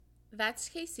That's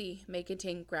KC may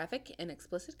contain graphic and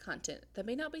explicit content that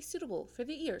may not be suitable for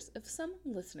the ears of some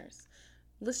listeners.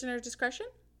 Listener discretion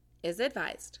is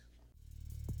advised.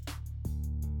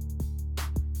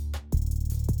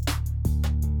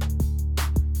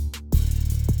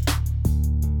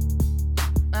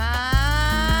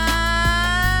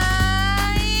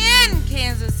 In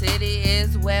Kansas City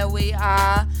is where we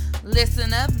are.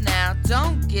 Listen up now,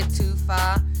 don't get too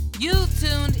far. You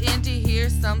tuned in to hear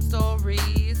some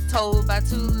stories told by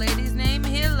two ladies named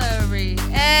Hillary.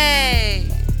 Hey!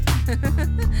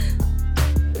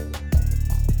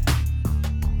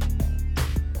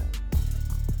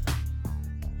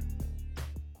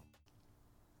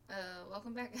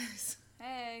 Welcome back, guys.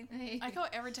 Hey. Hey. I go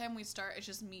every time we start, it's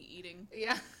just me eating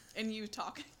Yeah. and you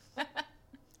talking. Son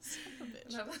of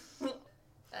a bitch.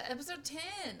 Episode 10.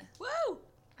 Woo!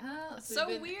 Oh,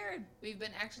 So weird. We've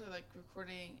been actually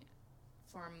recording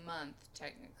for a month,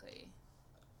 technically.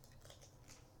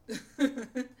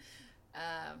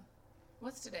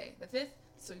 What's today? The 5th?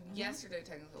 So yesterday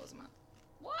technically was a month.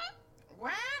 What?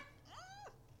 What?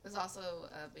 It was also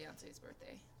Beyonce's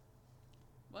birthday.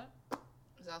 What? It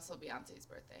was also Beyonce's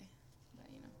birthday. But,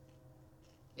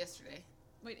 yesterday.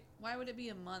 Wait, why would it be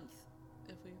a month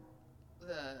if we...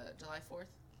 The July 4th?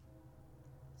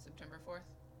 September 4th?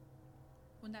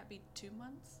 Wouldn't that be 2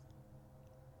 months?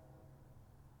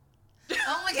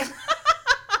 Oh my god!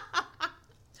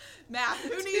 Math,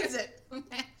 who needs it?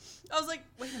 I was like,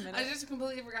 wait a minute. I just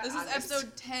completely forgot. This August. is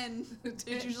episode 10. It's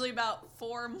usually about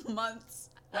 4 months.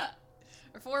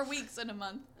 Or 4 weeks in a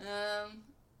month.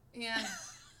 Yeah.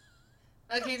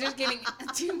 Okay, just kidding.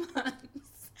 2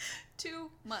 months. 2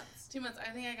 months. 2 months. I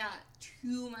think I got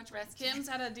too much rest. Kim's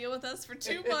had to deal with us for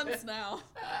 2 months now.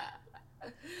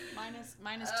 Minus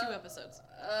 2 episodes.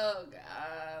 Oh,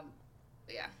 God.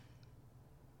 Yeah.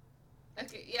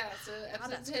 Okay, yeah, so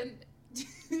episode 10,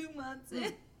 2 months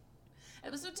in.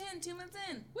 Episode 10, 2 months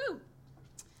in. Woo!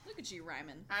 Look at you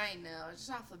rhyming. I know, just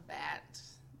off the bat.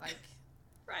 Like,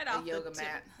 Right a off yoga the tip.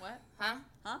 mat. What? Huh?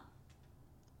 Huh?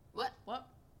 What? What?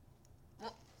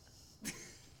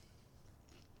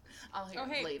 I'll hear Oh,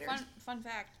 hey, later. fun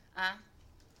fact. Huh?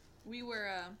 We were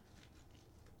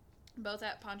both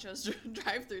at Poncho's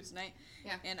drive-thru tonight.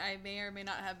 Yeah. And I may or may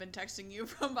not have been texting you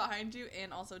from behind you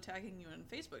and also tagging you in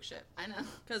Facebook shit. I know.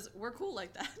 Because we're cool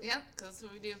like that. Yep, because that's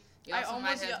what we do. You I also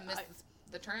might almost- have yeah, missed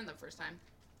the turn the first time.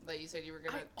 But you said you were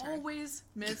going I to turn. always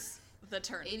miss the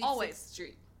turn. 86th Always.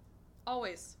 Street.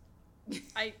 Always.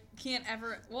 I can't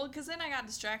ever... Well, because then I got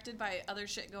distracted by other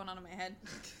shit going on in my head.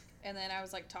 And then I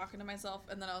was, talking to myself.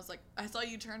 And then I was like, I saw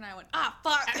you turn and I went, ah,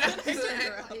 fuck! I I turned know,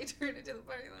 around. you turned into the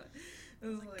parking lot. It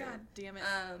was hilarious. God damn it.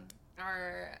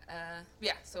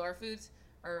 So our foods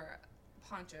are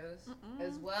Ponchos,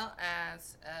 as well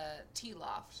as Tea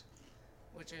Loft,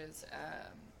 which is,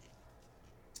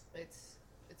 it's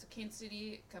a Kansas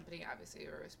City company, obviously,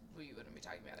 or we wouldn't be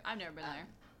talking about it. I've never been there.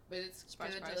 But it's Surprise,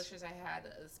 good, surprise. delicious. I had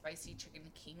a spicy chicken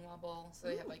quinoa bowl. So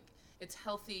they have, it's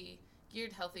healthy,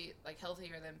 geared healthy,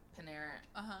 healthier than Panera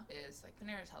Uh-huh. is.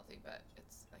 Panera is healthy, but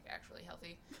it's, actually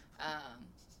healthy.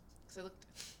 So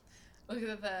I looked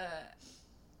at the,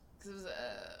 because it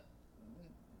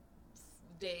was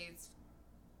days,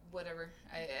 whatever.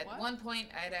 At What? one point,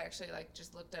 I had actually,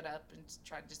 just looked it up and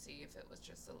tried to see if it was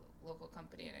just a local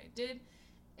company, and I did.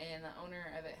 And the owner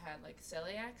of it had,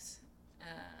 celiacs.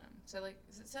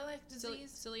 Is it celiac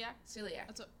disease? Celiac? Celiac.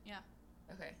 That's what, yeah.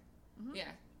 Okay. Mhm.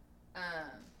 Yeah.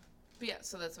 But yeah,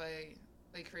 so that's why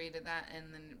they created that,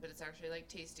 but it's actually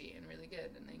tasty and really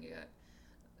good. And then you got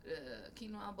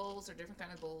quinoa bowls or different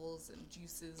kind of bowls and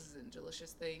juices and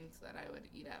delicious things that I would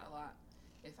eat at a lot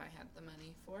if I had the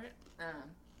money for it.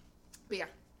 But yeah,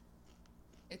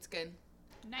 it's good.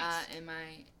 Nice. And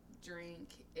my drink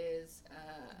is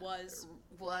Was.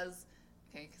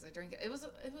 okay, because I drink it. It was You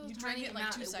a drank tiny it in,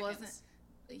 amount. 2 It seconds. wasn't.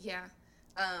 Yeah.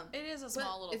 It is a But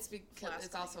small little it's because flask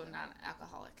it's also thing.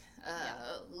 non-alcoholic.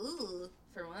 Yeah.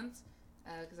 For once,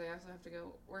 because I also have to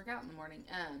go work out in the morning.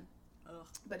 Ugh.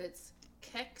 But it's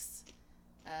Keck's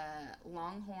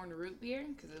Longhorn Root Beer,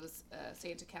 because it was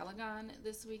Santa Calagon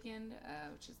this weekend,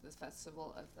 which is this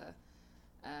festival of the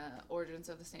origins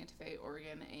of the Santa Fe,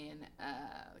 Oregon, and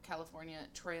California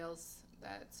trails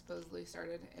that supposedly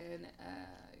started in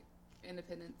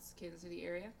Independence, Kansas City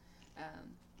area.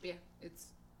 But yeah, it's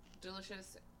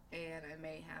delicious, and I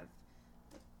may have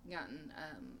gotten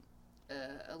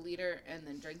a liter and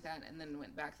then drank that, and then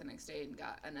went back the next day and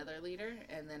got another liter,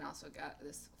 and then also got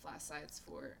this flask size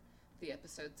for the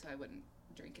episode, so I wouldn't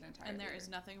drink an entire And there liter. is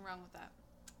nothing wrong with that.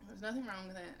 There's nothing wrong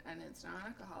with it, and it's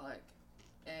non-alcoholic,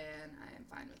 and I am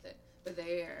fine with it. But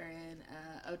they are in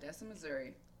Odessa,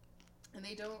 Missouri, and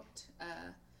they don't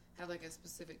have like a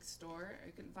specific store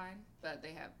I couldn't find, but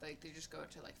they have like they just go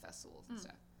to like festivals and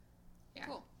stuff. Yeah,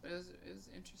 Cool. But it was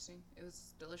interesting. It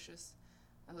was delicious.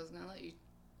 I was gonna let you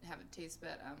have a taste,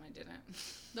 but I didn't.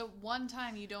 The one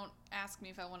time you don't ask me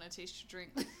if I want to taste your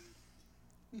drink.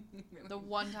 The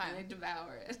one time. And I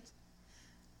devour it.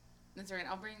 That's right.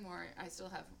 I'll bring more. I still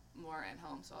have more at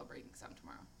home, so I'll bring some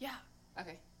tomorrow. Yeah.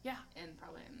 Okay. Yeah. And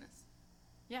probably in this.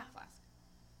 Yeah. Flask.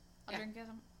 I'll drink it.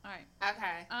 All right.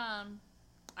 Okay.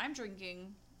 I'm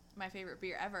drinking my favorite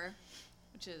beer ever,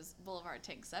 which is Boulevard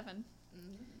Tank 7.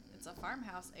 It's a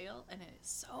farmhouse ale, and it is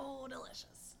so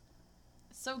delicious.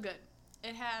 It's so good.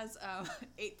 It has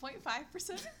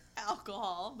 8.5%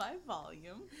 alcohol by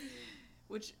volume,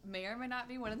 which may or may not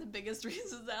be one of the biggest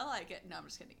reasons I like it. No, I'm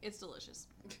just kidding. It's delicious.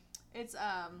 It's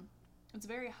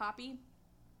very hoppy.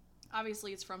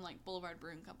 Obviously, it's from like Boulevard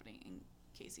Brewing Company in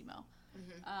Casey Mill.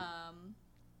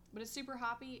 But it's super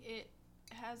hoppy. It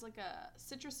has like a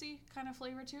citrusy kind of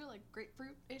flavor to it, like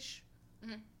grapefruit-ish.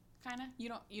 Kind of. You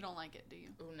don't like it, do you?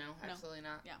 Oh no, absolutely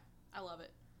not. Yeah, I love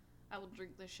it. I will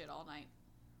drink this shit all night.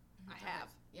 I have.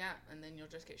 Yeah, and then you'll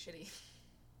just get shitty.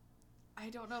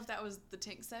 I don't know if that was the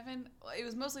Tank 7. It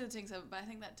was mostly the Tank 7, but I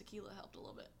think that tequila helped a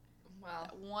little bit. Well,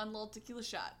 that one little tequila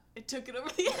shot, it took it over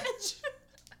the edge.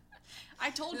 I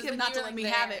told Kim like not to let me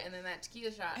have it. And then that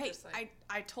tequila shot. Hey, just like...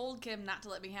 I told Kim not to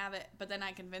let me have it, but then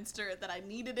I convinced her that I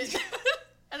needed it.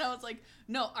 And I was like,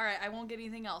 no, all right, I won't get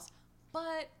anything else.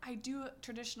 But I do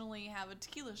traditionally have a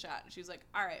tequila shot. And she was like,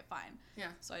 all right, fine. Yeah.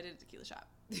 So I did a tequila shot.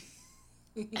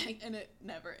 And it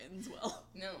never ends well.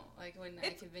 No, like when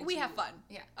I convince we you... have fun.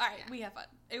 Yeah. All right, yeah. we have fun.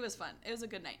 It was fun. It was a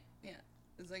good night. Yeah.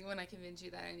 It's like when I convince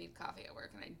you that I need coffee at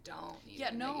work and I don't need it. Yeah,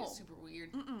 and no. Make it super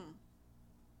weird.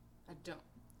 I don't.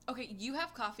 Okay, you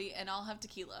have coffee and I'll have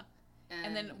tequila.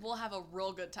 And then we'll have a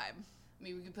real good time. I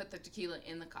mean, we could put the tequila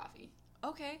in the coffee.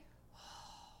 Okay.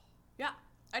 Yeah.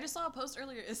 I just saw a post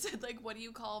earlier. It said, like, what do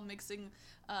you call mixing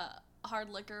hard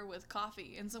liquor with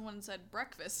coffee? And someone said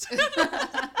breakfast.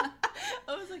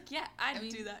 I was like, yeah, I'd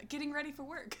do that. Getting ready for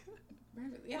work.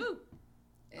 Yeah. Woo.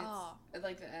 It's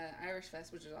like the Irish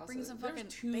Fest, which is also... Bring some fucking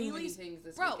too Baileys. many things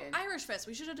this Bro, weekend. Irish Fest.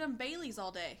 We should have done Baileys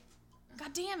all day.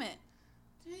 God damn it.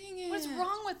 Dang it. What is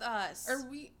wrong with us? Are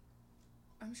we...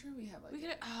 I'm sure we have, like... We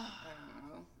could. I don't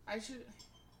know. I should...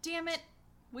 Damn it.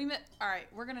 Alright,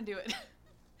 we're gonna do it.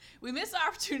 We missed the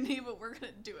opportunity, but we're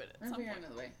gonna do it at some point.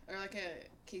 Another way. Or like a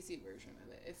Casey version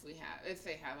of it, if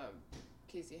they have a...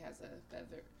 Casey has a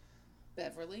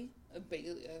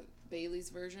Bailey's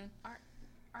version. All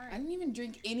right. I didn't even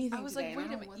drink anything I was today. like, wait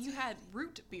a minute, you had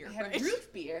root beer, I had right?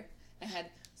 root beer. I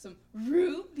had some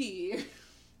root beer.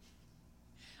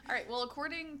 All right, well,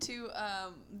 according to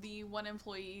the one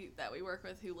employee that we work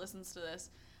with who listens to this,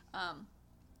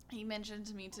 he mentioned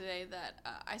to me today that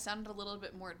I sounded a little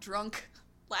bit more drunk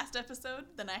last episode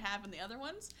than I have in the other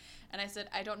ones. And I said,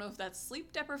 I don't know if that's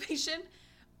sleep deprivation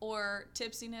or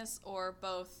tipsiness or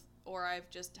both, or I've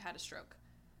just had a stroke.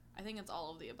 I think it's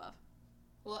all of the above.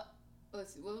 Well,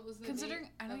 let's see. What was the Considering,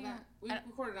 date I don't of even, that? We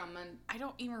recorded on Monday. I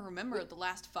don't even remember the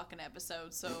last fucking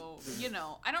episode, so, you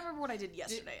know, I don't remember what I did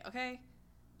yesterday, okay?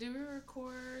 Did we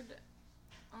record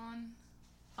on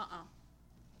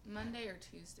Monday or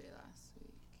Tuesday last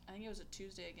week? I think it was a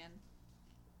Tuesday again.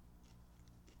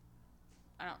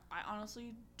 I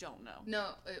honestly don't know. No,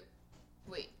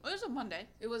 wait. It was a Monday.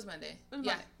 It was Monday. It was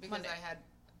yeah, Monday. because Monday. I had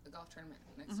a golf tournament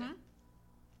next day.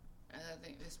 And I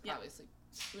think it's probably sleep.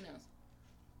 Who knows?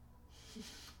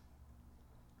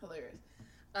 Hilarious.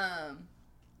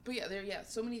 But yeah,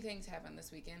 so many things happened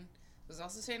this weekend. It was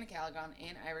also Santa Calagon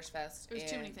and Irish Fest. It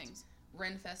was too many things.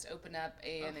 Ren Fest opened up,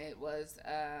 and it was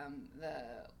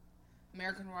the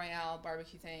American Royale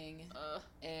barbecue thing.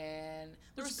 And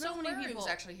there were Bill so many Murray people. was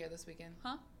actually here this weekend.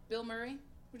 Huh? Bill Murray.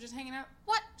 We're just hanging out.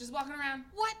 What? Just walking around.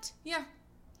 What? Yeah.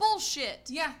 Bullshit.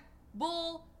 Yeah.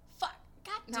 Fuck.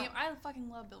 God No. damn, I fucking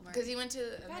love Bill Murray. Because he went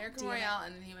to American damn it. Royale,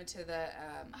 and then he went to the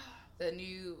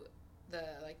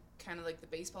like kind of like the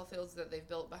baseball fields that they've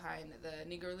built behind the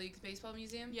Negro Leagues Baseball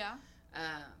Museum. Yeah.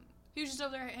 He was just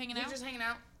over there hanging out? He was just hanging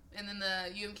out. And then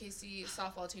the UMKC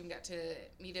softball team got to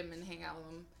meet him and hang out with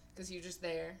him because he was just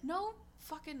there. No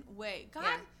fucking way. God.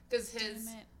 Yeah, because damn his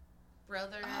it.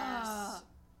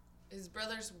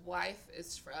 brother's wife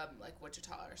is from like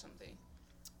Wichita or something.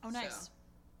 Oh, nice.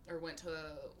 Or went to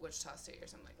Wichita State or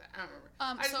something like that. I don't remember.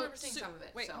 I just remember seeing some of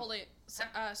it. Wait, hold it.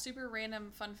 Super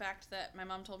random fun fact that my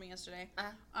mom told me yesterday.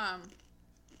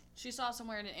 She saw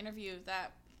somewhere in an interview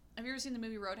that... Have you ever seen the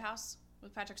movie Roadhouse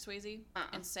with Patrick Swayze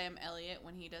and Sam Elliott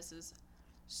when he does his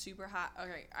super hot...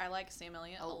 Okay, I like Sam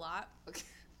Elliott a lot. Okay.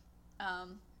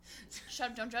 Shut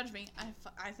up, don't judge me.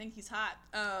 I think he's hot.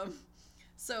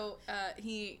 So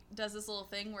he does this little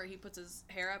thing where he puts his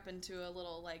hair up into a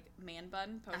little like man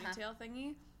bun ponytail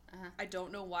thingy. I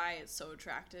don't know why it's so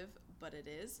attractive, but it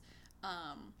is.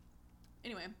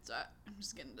 Anyway, so I'm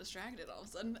just getting distracted all of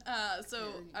a sudden.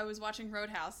 So I was watching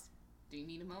Roadhouse. Do you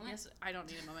need a moment? Yes, I don't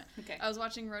need a moment. Okay. I was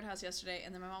watching Roadhouse yesterday,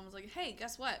 and then my mom was like, "Hey,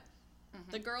 guess what?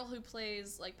 The girl who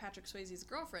plays like Patrick Swayze's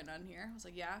girlfriend on here." I was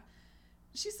like, "Yeah."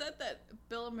 She said that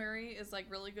Bill Murray is like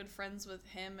really good friends with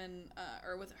him and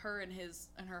or with her and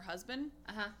her husband.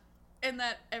 And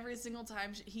that every single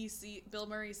time Bill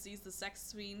Murray sees the sex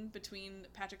scene between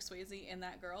Patrick Swayze and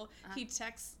that girl, he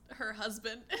texts her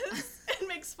husband and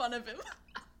makes fun of him.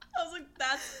 I was like,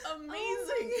 that's amazing.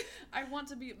 Oh, I want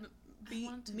to meet. I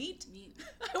want to meet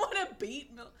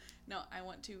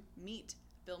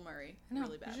Bill Murray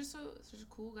really bad. He's just such a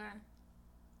cool guy.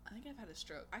 I think I've had a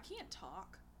stroke. I can't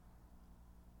talk.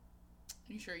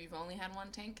 Are you sure you've only had one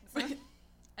tank?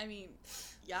 I mean,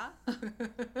 yeah.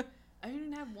 I didn't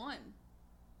even have one.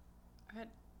 I've had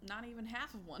not even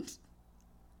half of one.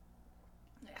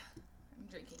 Yeah. I'm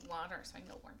drinking water so I can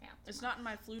go work out. It's not in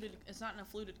a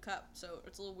fluted cup, so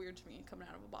it's a little weird to me coming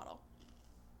out of a bottle.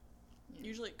 Yeah.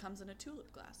 Usually it comes in a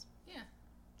tulip glass. Yeah.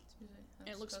 And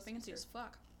it looks fancy as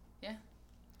fuck. Yeah.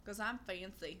 Because I'm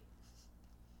fancy.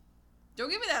 Don't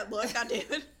give me that look,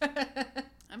 goddammit.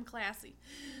 I'm classy.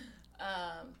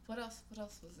 What else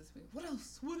was this week? What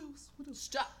else?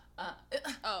 Stop.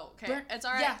 Okay. It's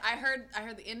alright. Yeah. I heard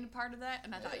the end part of that,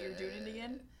 and I thought you were doing it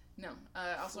again. No.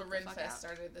 Also, Renfest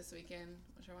started this weekend.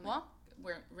 What?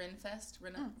 Renfest?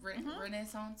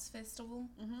 Renaissance Festival.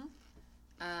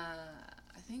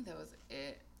 I think that was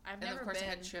it. And of course, I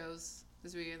had shows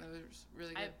this weekend. That was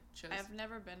really good shows. I've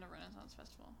never been to Renaissance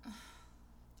Festival.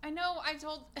 I know. I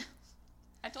told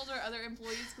our other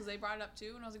employees because they brought it up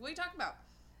too, and I was like, "What are you talking about?"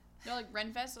 They're like,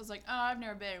 "Renfest." I was like, "Oh, I've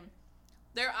never been."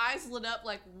 Their eyes lit up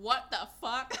like, "What the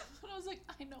fuck?" And I was like,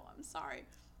 "I know. I'm sorry."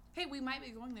 Hey, we might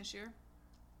be going this year.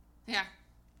 Yeah.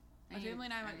 My family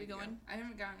and I might be going. I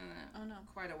haven't gone in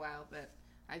quite a while, but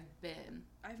I've been.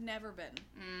 I've never been.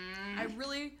 I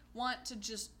really want to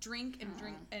just drink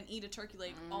and eat a turkey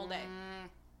leg all day.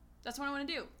 That's what I want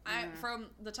to do. From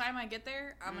the time I get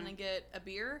there, I'm going to get a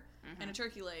beer and a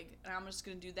turkey leg, and I'm just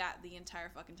going to do that the entire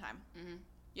fucking time.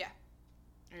 Yeah.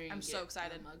 I'm so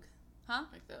excited. A mug. Huh?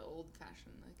 Like the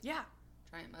old-fashioned, yeah.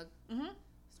 giant mug.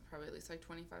 It's probably at least like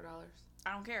 $25.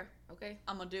 I don't care. Okay.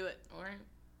 I'm going to do it. All right.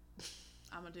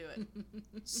 I'm going to do it.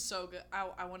 So good.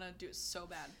 I want to do it so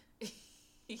bad.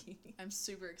 I'm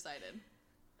super excited.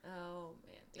 Oh,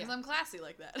 man. Because I'm classy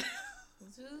like that.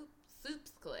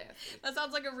 Soup's classy. That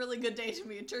sounds like a really good day to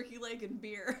me. A turkey leg and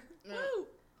beer. Woo!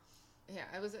 Yeah,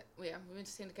 we went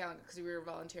to Santa Calaga because we were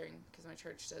volunteering because my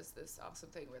church does this awesome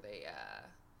thing where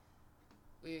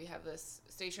we have this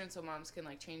station so moms can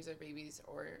like change their babies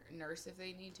or nurse if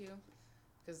they need to,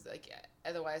 because like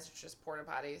otherwise it's just porta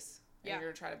potties. And you're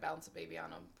gonna try to balance a baby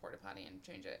on a porta potty and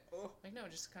change it. Like no,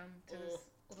 just come to this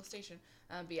little station.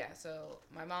 But yeah, so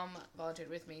my mom volunteered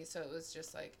with me, so it was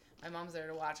just like my mom's there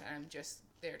to watch and I'm just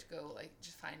there to go like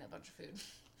just find a bunch of food.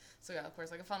 So yeah, of course,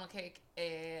 like a funnel cake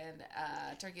and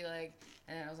a turkey leg,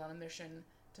 and then I was on a mission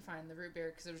to find the root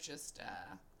beer because it was just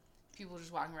people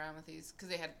just walking around with these, because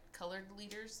they had colored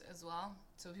liters as well.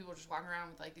 So people were just walking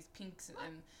around with like these pinks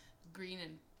and green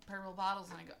and purple bottles,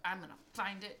 and I go, I'm gonna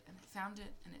find it, and I found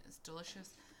it, and it was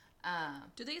delicious.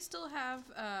 Do they still have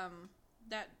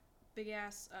that big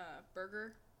ass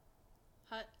burger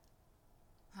hut?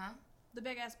 Huh? The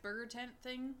big ass burger tent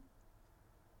thing?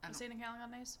 I Santa Calaga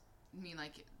days? You mean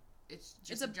like it's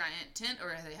just a giant tent,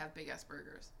 or they have big ass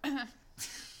burgers?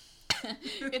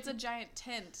 It's a giant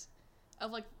tent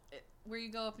of like where you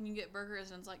go up and you get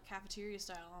burgers, and it's like cafeteria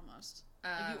style almost.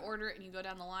 Like you order it and you go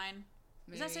down the line.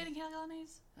 Maybe. Is that Santa Calaga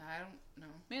days? I don't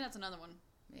know. Maybe that's another one.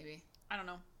 Maybe. I don't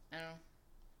know. I don't know.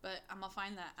 But I'm gonna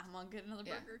find that. I'm gonna get another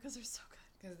burger because they're so good.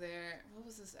 Because what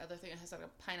was this other thing? It has like a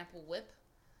pineapple whip.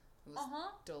 It was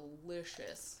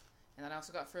delicious. And then I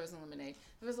also got frozen lemonade.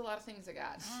 There was a lot of things I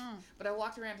got. But I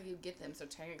walked around to get them, so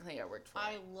technically I worked for it.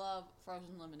 I love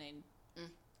frozen lemonade.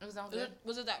 It was all good.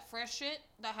 Was it that fresh shit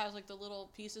that has like the little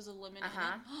pieces of lemon in it?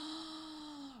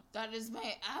 That is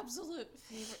my absolute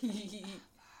favorite.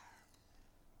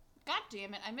 God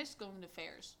damn it, I miss going to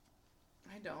fairs.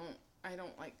 I don't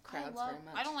like crowds very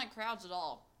much. I don't like crowds at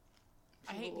all.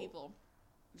 I hate people.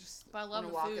 Just but I love the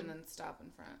walk food. And then stop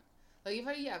in front. Like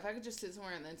if I could just sit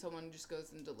somewhere and then someone just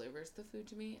goes and delivers the food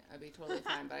to me, I'd be totally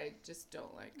fine. But I just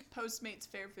don't like Postmates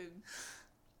fair food.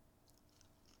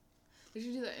 Did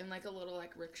you do that in like a little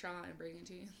like rickshaw and bring it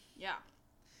to you? Yeah.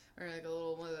 Or like a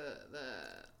little one of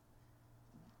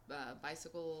the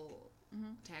bicycle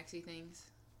taxi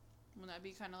things. Would that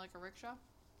be kind of like a rickshaw?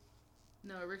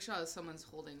 No, a rickshaw is someone's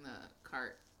holding the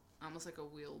cart, almost like a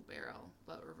wheelbarrow,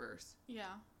 but reverse. Yeah.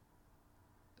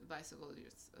 A bicycle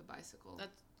is a bicycle.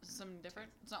 That's something different.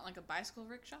 It's not like a bicycle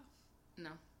rickshaw. No.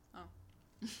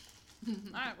 Oh.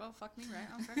 Alright, well, fuck me,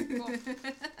 right? Okay,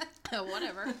 cool.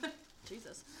 Whatever.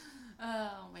 Jesus.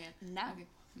 Oh, man. Now. Okay.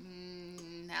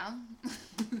 Now?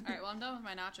 Alright, well, I'm done with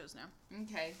my nachos now.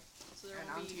 Okay. So there And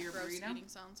won't onto be your gross burrito? eating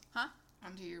sounds. Huh?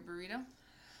 Onto your burrito.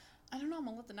 I don't know. I'm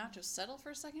going to let the nachos settle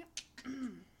for a second.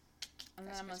 And then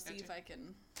Gotcha, I'm going to gotcha, see if I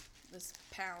can... This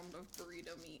pound of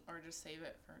burrito meat. Or just save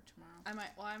it for tomorrow. I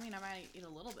might eat a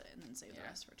little bit and then save the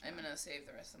rest for tomorrow. I'm going to save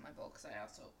the rest of my bowl because I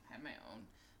also had my own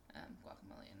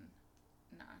guacamole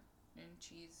and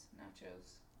cheese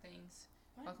nachos things.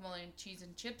 What? Guacamole and cheese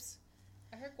and chips.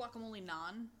 I heard guacamole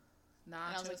naan.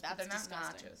 Nachos, I was like, but they're not that's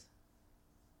disgusting. nachos.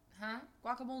 Huh?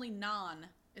 Guacamole naan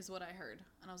is what I heard.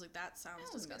 And I was like, that sounds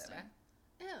That wouldn't be that disgusting.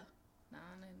 bad. Ew.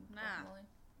 Naan and Nah.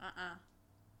 guacamole.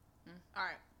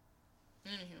 Alright.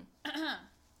 Anywho.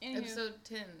 Anywho. Episode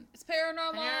 10. It's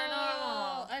paranormal.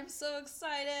 Paranormal. I'm so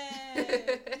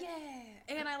excited.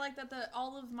 Yeah. And I like that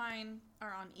all of mine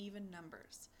are on even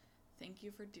numbers. Thank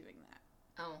you for doing that.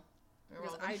 Oh. You're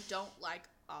Because welcome. I don't like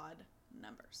odd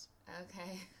numbers.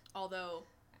 Okay. Although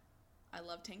I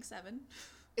love Tank 7.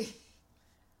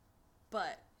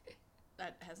 But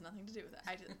that has nothing to do with it.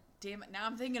 I just, damn it, now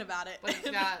I'm thinking about it. But it's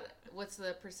got, what's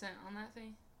the percent on that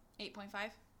thing? 8.5.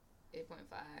 8.5.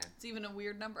 It's even a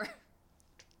weird number.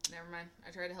 Never mind.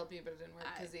 I tried to help you, but it didn't work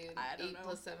because I don't 8 know.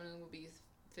 plus 7 would be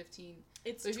 15.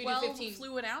 It's So if you do 12 15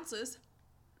 fluid ounces.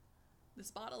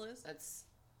 This bottle is. That's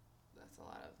a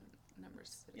lot of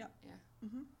numbers. Yeah. Yeah.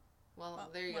 Mm-hmm. Well,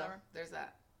 there you whatever. go. There's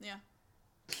that. Yeah.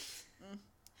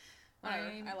 Whatever.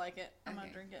 Mine- I like it. I'm okay,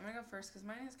 gonna drink it. I'm gonna go first because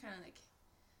mine is kind of like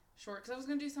short. Because I was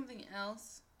gonna do something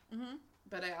else, Mm-hmm.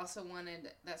 but I also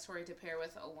wanted that story to pair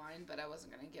with a wine, but I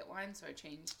wasn't gonna get wine, so I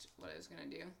changed what I was gonna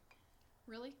do.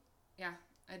 Really? Yeah,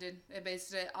 I did. I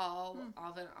based it all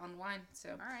of it on wine. So.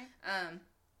 All right.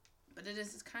 But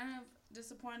it's kind of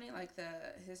disappointing. Like the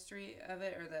history of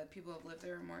it or the people who have lived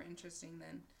there are more interesting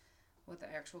than what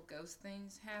the actual ghost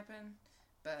things happen.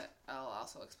 But I'll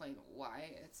also explain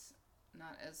why it's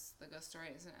not as the ghost story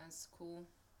isn't as cool.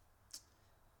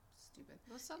 Stupid.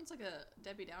 This sounds like a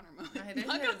Debbie Downer moment. I did.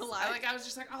 Not gonna lie. I was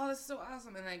just like, oh, this is so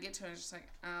awesome, and then I get to it, and it's just like,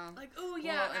 oh, Like, oh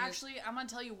yeah, Well, and actually, I'm gonna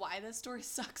tell you why this story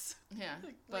sucks. yeah.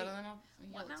 like, But wait, then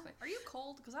What I'll now? explain. Are you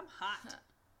cold? Because I'm hot.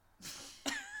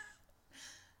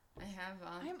 I have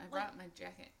on. I'm, I brought my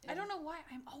jacket. I don't know why.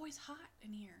 I'm always hot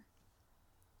in here.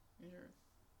 You're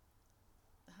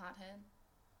a hothead.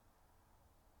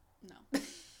 No.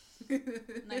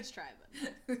 Nice try, but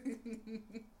no.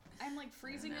 I'm like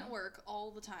freezing at know. work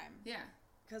all the time Yeah.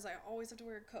 because I always have to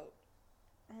wear a coat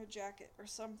or a jacket or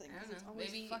something. I don't 'cause it's know.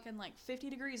 always Maybe- fucking like 50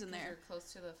 degrees in Because there. you're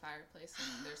close to the fireplace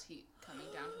and there's heat coming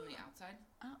down from the outside.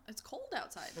 Oh, it's cold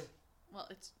outside. Well,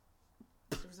 it's.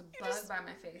 There was a You bug just- by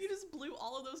my face. You just blew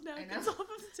all of those napkins know. off of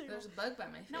the table. There's a bug by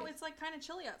my face. No, it's like kind of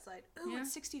chilly outside. Ooh, Yeah.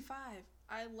 it's 65.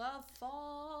 I love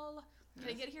fall. Can I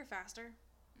Yes. get here faster?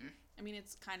 Mm. I mean,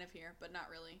 it's kind of here, but not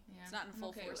really. Yeah, It's not in I'm full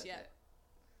okay force with yet. it.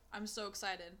 I'm so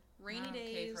excited. Rainy I'm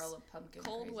okay days, for all the pumpkin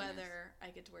cold craziness. weather. I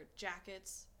get to wear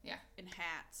jackets. Yeah. And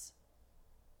hats.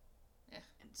 Yeah.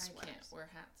 And I sweaters. can't wear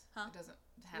hats. Huh? It doesn't.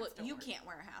 Hats Well, don't you work. can't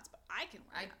wear hats, but I can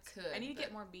wear I hats. could, I need to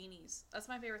get but- more beanies. That's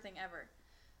my favorite thing ever.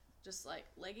 Just like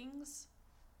leggings,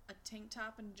 a tank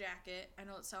top and jacket. I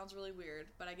know it sounds really weird,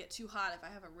 but I get too hot if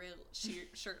I have a real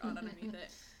shirt on underneath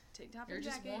it. Tank top You're and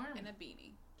just jacket warm. and a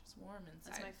beanie. Just warm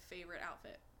inside. That's my favorite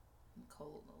outfit. I'm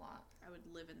cold a lot. I would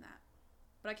live in that.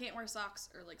 But I can't wear socks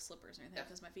or like slippers or anything Yeah.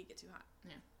 because my feet get too hot.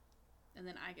 Yeah. And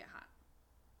then I get hot.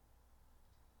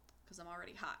 Because I'm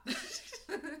already hot.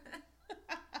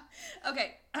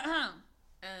 Okay.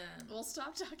 We'll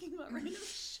stop talking about random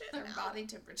shit. Our now. body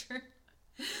temperature.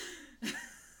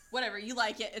 Whatever. You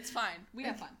like it. It's fine. We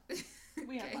have fun.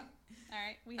 We have Okay. fun. All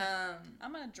right. We have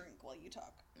I'm going to drink while you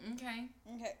talk. Okay.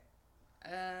 Okay.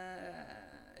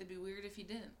 It'd be weird if you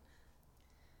didn't.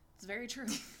 It's very true.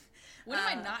 When am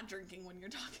I not drinking when you're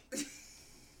talking?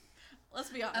 Let's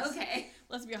be honest. Okay.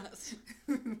 Let's be honest.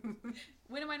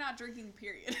 When am I not drinking,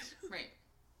 period? Right.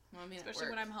 Well, I mean, Especially at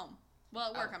when work. I'm home.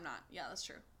 Well, at work Oh. I'm not. Yeah, that's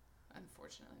true.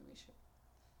 Unfortunately, we should.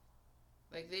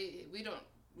 Like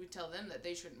we tell them that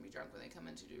they shouldn't be drunk when they come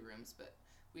into do rooms, but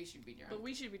we should be drunk. But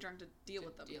we should be drunk to deal to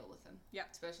with them. Deal with them. Yeah.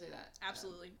 Especially that.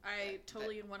 Absolutely. I that-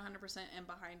 totally and 100% am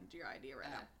behind your idea right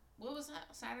now. What was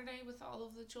that Saturday with all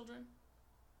of the children?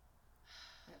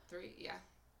 At 3, yeah.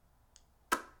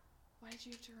 Why did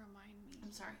you have to remind me?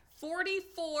 I'm sorry.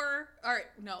 44. All right,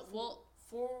 no, well,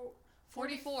 44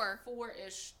 44.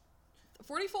 4-ish.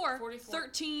 44. 44.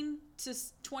 13 to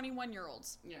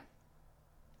 21-year-olds. Yeah.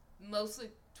 Mostly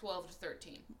 12 to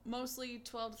 13. Mostly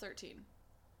 12 to 13.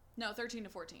 No, 13 to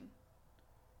 14.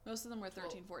 Most of them were 13,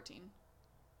 12. 14.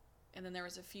 And then there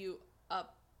was a few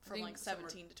up from think like some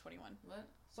 17 to 21. What?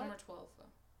 Some What? were 12, though,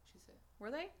 she said.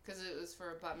 Were they? Because it was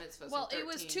for a bat mitzvah. Well, so it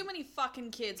was 13. too many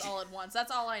fucking kids all at once.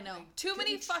 That's all I know. Like, Too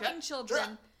many couldn't shut fucking children.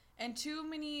 up. And too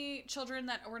many children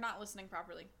that were not listening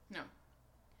properly. No.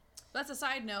 That's a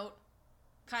side note.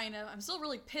 Kind of. I'm still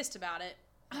really pissed about it.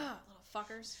 Little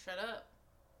fuckers. Shut up.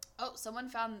 Oh, someone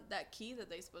found that key that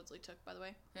they supposedly took, by the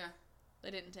way. Yeah.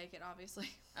 They didn't take it, obviously.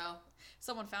 Oh.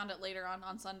 Someone found it later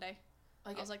on Sunday.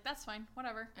 I was like, that's fine.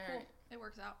 Whatever. Cool. Alright. It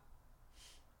works out.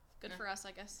 Good Yeah. for us,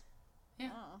 I guess. Yeah.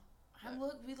 Oh. I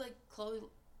look, we like Chloe,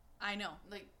 I know.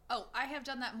 like, Oh, I have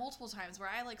done that multiple times where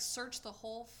I like search the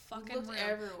whole fucking looked room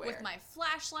everywhere. with my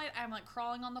flashlight. I'm like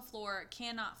crawling on the floor,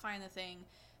 cannot find the thing.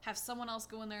 Have someone else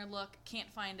go in there and look,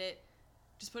 can't find it.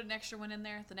 Just put an extra one in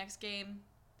there. The next game,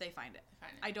 they find it.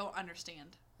 Find it. I don't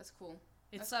understand. That's cool.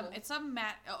 It's That's cool. it's some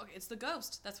it's the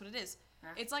ghost. That's what it is.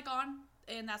 Huh? It's like on,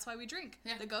 and that's why we drink.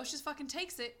 Yeah. The ghost just fucking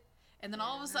takes it, and then Yeah,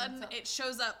 all of a and sudden it's up. it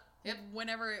shows up Yep.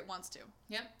 whenever it wants to.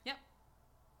 Yep. Yep.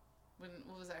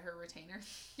 What was that, her retainer?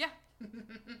 Yeah.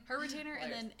 Her retainer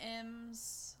and Hilarious. then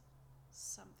M's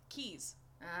some keys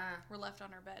Ah, were left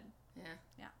on her bed. yeah.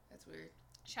 Yeah. That's weird.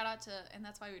 Shout out to, and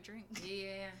that's why we drink.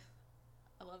 Yeah.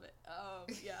 I love it.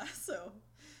 Yeah. So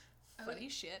funny Okay.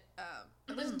 shit.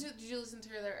 Did you listen to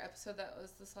their episode that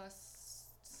was this last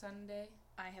Sunday?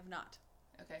 I have not,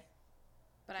 Okay.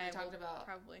 but We I talked will about,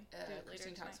 probably do it later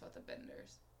Christine tonight. talks about the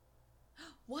benders.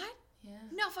 What? Yeah.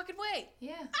 No fucking way.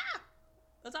 Yeah.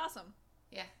 That's awesome.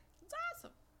 Yeah. That's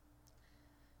awesome.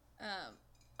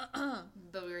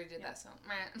 But we already did Yeah. that song.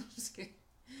 I'm just kidding.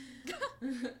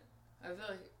 I feel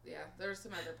like, yeah, there were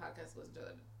some other podcasts I listened to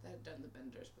that had done the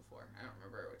benders before. I don't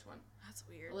remember which one. That's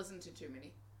I weird. listened to too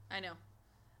many. I know.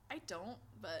 I don't,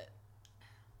 but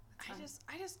That's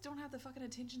I fine. just don't have the fucking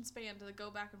attention span to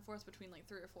go back and forth between like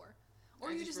 3 or 4. Or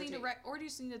I you just just need to rotate. or you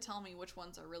just need to tell me which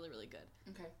ones are really really good.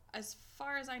 Okay. As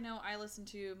far as I know, I listen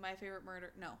to My Favorite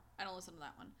Murder. No, I don't listen to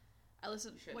that one. I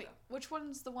listen. You should, Wait, though. which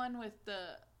one's the one with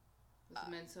the With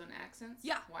Mensa and accents?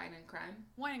 yeah. Wine and crime?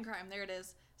 Wine and Crime? There it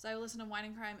is. So I listen to Wine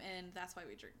and Crime, and That's Why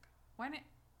We Drink.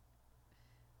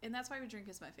 And That's Why We Drink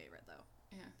is my favorite though,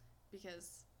 Yeah.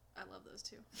 because I love those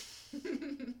two.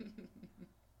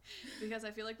 Because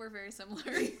I feel like we're very similar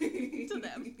to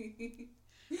them.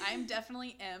 I'm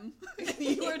definitely M, and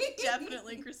you are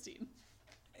definitely Christine.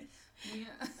 Yeah.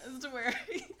 As to where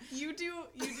you do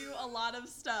a lot of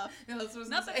stuff. Yeah, that's what I was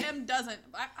Not gonna that say. M doesn't.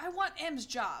 I want M's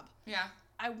job. Yeah.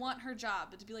 I want her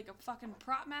job to be like a fucking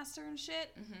prop master and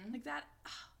shit. Mm-hmm. Like that.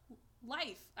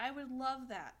 Life. I would love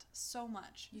that so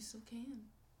much. You still can.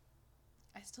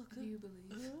 I still Do could. you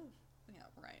believe? Yeah,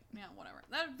 right. Yeah, whatever.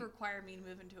 That would require me to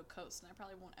move into a coast, and I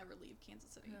probably won't ever leave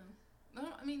Kansas City. No. No,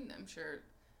 I mean, I'm sure.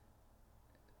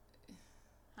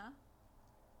 Huh?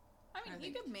 I mean, I you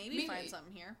think- could maybe maybe- find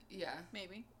something here. Yeah.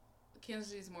 Maybe. Kansas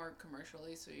City's more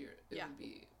commercially, so it Yeah. would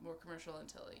be more commercial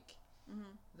until, like,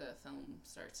 Mm-hmm. the film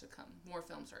starts to come. More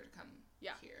films start to come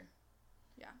Yeah. here.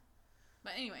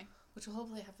 But anyway. Which will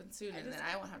hopefully happen soon, and then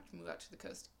I won't have to move out to the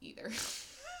coast either.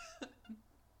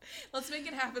 Let's make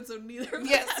it happen so neither of us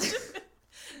Yes. have to-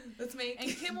 Let's make... And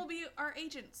Kim will be our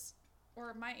agents.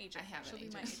 Or my agent. I have an She'll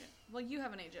be my agent. agent. Well, you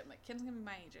have an agent, but Kim's going to be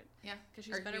my agent. Yeah. Because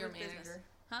she's Or better be our with manager. business.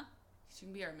 Huh? She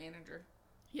can be our manager.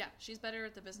 Yeah, she's better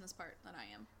at the business part than I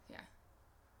am. Yeah.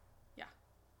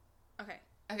 Okay.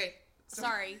 Okay. so-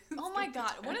 Sorry. Oh my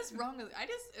god, what is wrong with I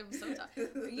just am so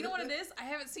tired. You know what it is? I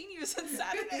haven't seen you since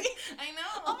Saturday. I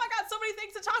know. Oh my god, so many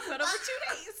things to talk about over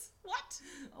 2 days. What?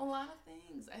 A lot of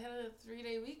things. I had a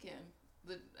 3-day weekend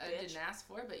that I Bitch. didn't ask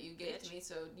for, but you gave Bitch. to me,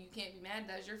 so you can't be mad.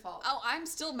 That's your fault. Oh, I'm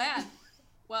still mad.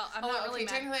 Well, I'm not really mad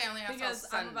technically I only asked because till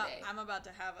Sunday. I'm about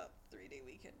to have a 3-day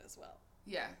weekend as well.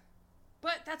 Yeah.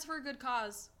 But that's for a good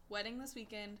cause. Wedding this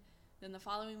weekend, then the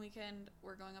following weekend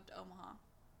we're going up to Omaha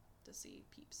to see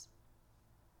Peeps.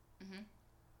 Mm-hmm.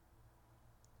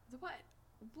 The what?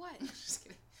 What? Just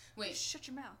kidding. Wait, Shut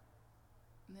your mouth.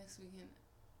 next weekend?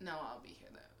 No, I'll be here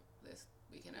this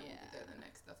weekend. I won't be there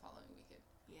the following weekend.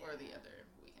 Yeah. Or the other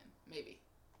weekend. Maybe.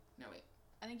 No, wait.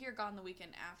 I think you're gone the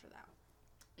weekend after that.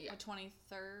 Yeah. The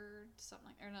 23rd, something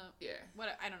like, or no, Yeah.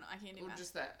 what? I don't know. I can't do Or math.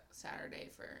 just that Saturday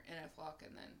for NF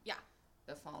and then Yeah.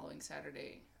 the following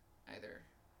Saturday either.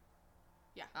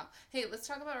 Yeah. Oh. Hey, let's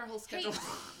talk about our whole Hey, schedule.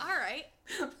 all right.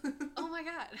 Oh my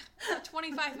god, we're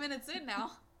 25 minutes in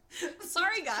now.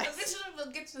 Sorry, guys. Eventually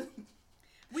we'll get to.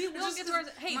 We will Just get to ours.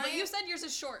 Hey, but mine- you said yours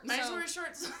is short. Mine's so. were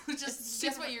short, so It's just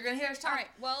super- guess what? You're gonna hear us talk. All right.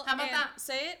 Well, How about and that?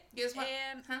 Say it. Guess what?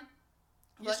 And Huh?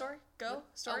 Your What? story? Go. What?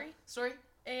 Story. Oh, story.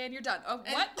 And you're done. Oh,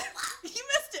 And- what? You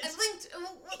missed it. I blinked. You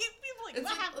blinked. It's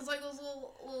What like, happened? it's like those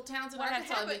little towns in What had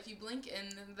Arkansas. happened? Like you blink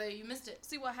and then you missed it.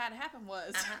 See, what had happened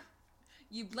was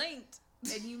you blinked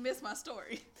and you missed my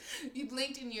story. You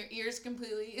blinked and your ears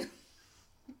completely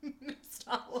missed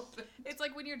all of it. It's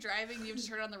like when you're driving, you have to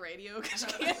turn on the radio because you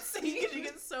can't see because you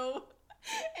get so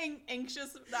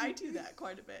anxious. I do that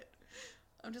quite a bit.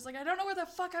 I'm just like, I don't know where the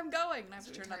fuck I'm going, and I have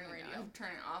to turn on the radio. Turn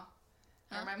it off.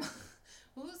 Huh? Or my mom.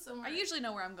 Who was somewhere? I usually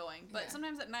know where I'm going, but Yeah.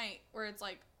 sometimes at night where it's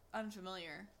like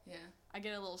unfamiliar, Yeah. I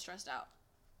get a little stressed out.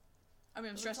 I mean,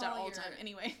 I'm Well, stressed it's out all all the time your-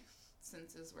 anyway.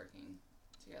 Senses working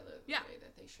together the Yeah. way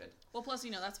that they should. Well, plus,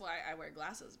 that's why I wear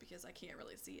glasses, because I can't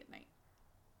really see at night.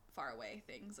 Far away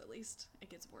things, at least. It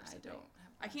gets worse I at don't night.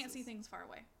 have I can't see glasses. things far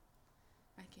away.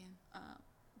 I can.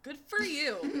 Good for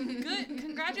you. Good.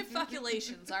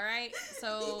 Congratulations, all right?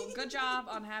 So, good job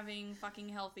on having fucking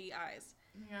healthy eyes.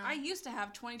 Yeah. I used to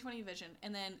have 20/20 vision,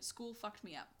 and then school fucked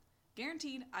me up.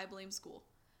 Guaranteed, I blame school.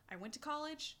 I went to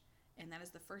college, and that is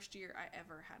the first year I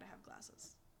ever had to have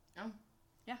glasses. Oh.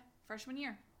 Yeah, freshman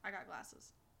year, I got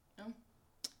glasses. Oh.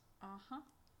 Uh-huh.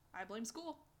 I blame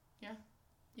school. Yeah.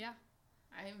 Yeah.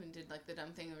 I even did like the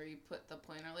dumb thing where you put the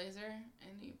pointer laser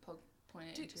and you point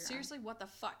it Dude, into your seriously, what the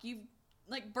fuck? You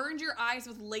like burned your eyes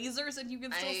with lasers and you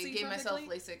can eye. still I see gave myself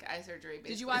perfectly? LASIK eye surgery. Basically.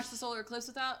 Did you watch the solar eclipse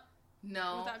without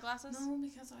No. glasses? No,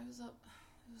 because I was up.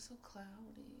 It was so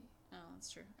cloudy. Oh,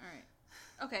 that's true. All right.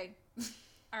 Okay.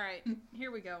 All right.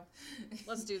 Here we go.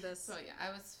 Let's do this. So yeah,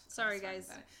 I was. Sorry, about guys.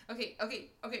 it. Okay.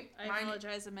 I Mine-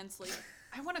 apologize immensely.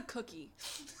 I want a cookie.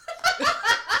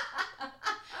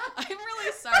 I'm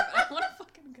really sorry, but I want a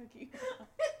fucking cookie.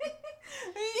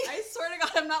 I swear to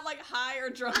God, I'm not like high or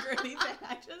drunk or anything.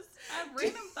 I just have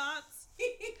random thoughts,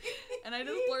 and I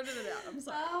just blurted it out. I'm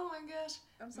sorry. Oh my gosh.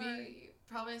 I'm sorry. Me,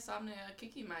 probably Insomnia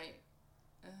Kiki might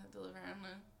deliver. I don't know.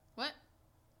 What?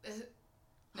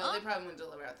 No, Huh? they probably wouldn't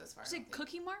deliver out this far. You I said don't think.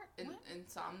 Cookie Mart? What?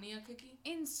 Insomnia Cookie?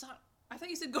 I thought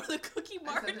you said go to the Cookie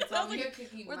Mart. I said I was Insomnia like,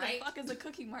 Cookie where might. the fuck is a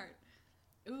Cookie Mart?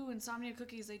 Ooh, Insomnia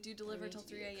cookies. They do deliver till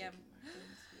 3 a.m.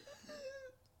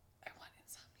 I want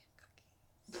Insomnia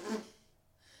cookies.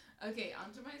 Okay,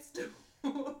 onto my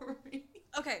story.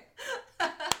 Okay.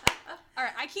 All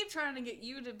right, I keep trying to get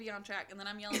you to be on track, and then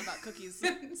I'm yelling about cookies.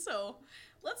 So,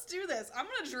 let's do this. I'm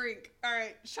gonna drink. All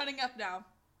right, shutting up now.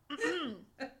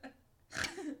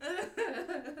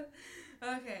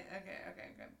 Okay.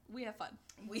 We have fun.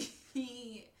 We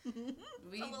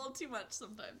A little too much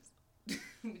sometimes.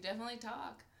 we definitely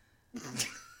talk.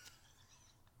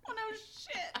 Oh no,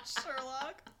 shit,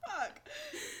 Sherlock. Fuck.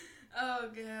 Oh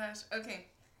gosh. Okay.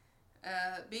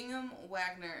 Bingham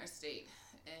Wagner Estate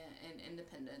in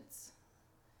Independence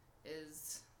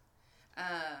is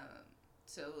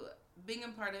so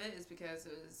Bingham, part of it is because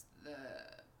it was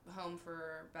the home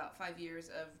for about 5 years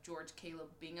of George Caleb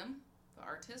Bingham, the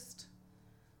artist.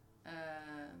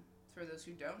 For those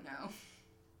who don't know,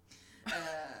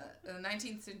 a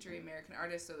 19th century American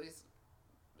artist, so he's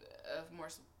of more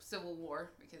Civil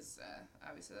War, because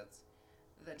obviously that's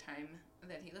the time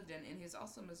that he lived in, and he's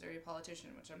also a Missouri politician,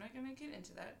 which I'm not going to get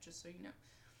into that, just so you know,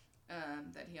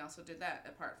 that he also did that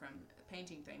apart from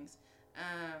painting things.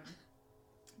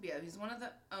 But yeah, he's one of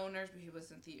the owners, but he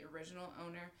wasn't the original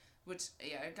owner, which,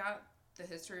 yeah, I got the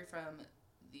history from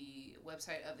the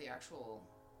website of the actual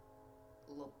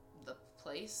the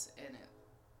place, and it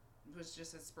was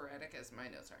just as sporadic as my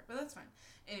notes are, but that's fine.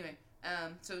 Anyway,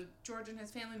 so George and his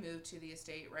family moved to the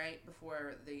estate right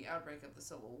before the outbreak of the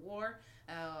Civil War.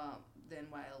 Then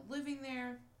while living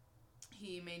there,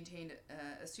 he maintained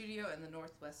a studio in the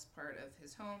northwest part of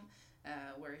his home,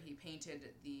 where he painted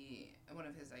one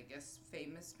of his, I guess,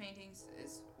 famous paintings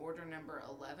is Order Number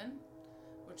 11,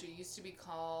 which it used to be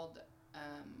called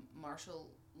Martial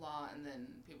Law, and then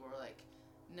people were like,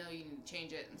 no, you need to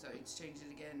change it, and so he just changed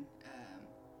it again.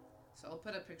 So I'll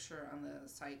put a picture on the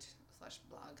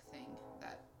site/blog thing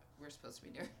that we're supposed to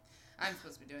be doing. I'm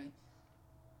supposed to be doing.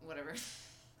 Whatever.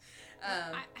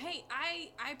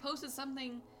 I posted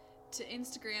something to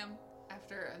Instagram.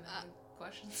 After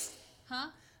questions. Huh?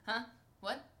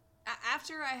 What?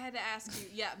 After I had to ask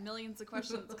you, millions of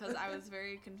questions because I was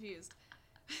very confused.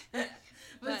 But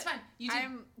it's fine. You did.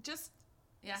 I'm just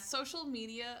Yeah. social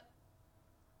media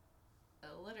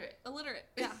illiterate.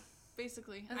 Yeah,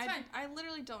 basically. That's fine. I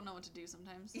literally don't know what to do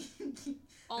sometimes.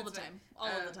 All That's the fine. time. All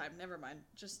of the time. Never mind.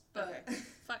 Just okay.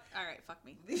 Fuck. All right. Fuck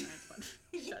me. All right, fine.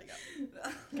 Shut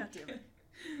up. God damn it.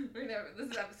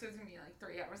 This episode's gonna be like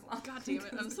 3 hours long. God damn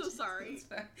it. I'm so sorry. It's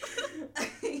fine.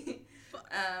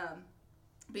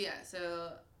 But yeah,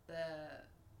 so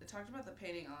it talked about the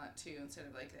painting a lot too, instead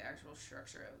of like the actual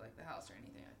structure of like the house or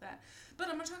anything like that. But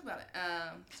I'm gonna talk about it.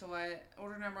 So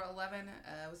order number 11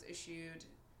 was issued.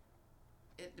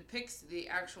 It depicts the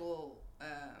actual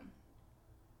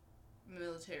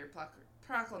military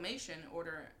proclamation,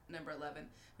 order number 11,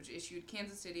 which issued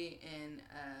Kansas City in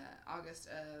August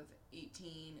of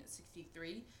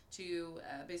 1863 to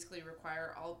basically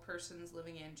require all persons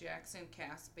living in Jackson,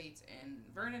 Cass, Bates, and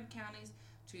Vernon counties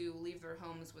to leave their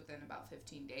homes within about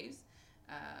 15 days,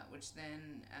 which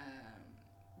then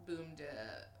boomed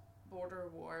a border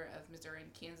war of Missouri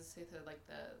and Kansas City, like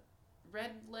the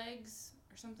Red Legs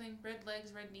or something, Red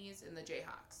Legs, Red Knees, and the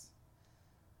Jayhawks.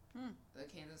 The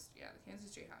Kansas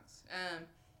Jayhawks.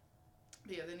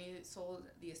 But yeah, then he sold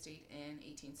the estate in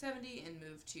 1870 and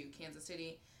moved to Kansas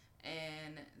City.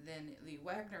 And then the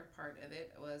Wagner part of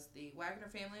it was the Wagner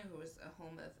family, who was a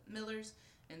home of millers,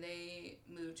 and they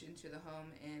moved into the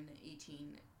home in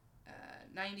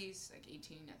 1890s, like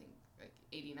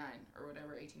 89 or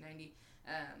whatever, 1890.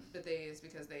 But it's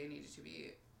because they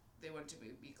wanted to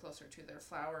be closer to their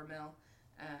flour mill.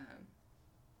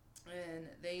 And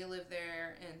they lived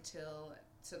there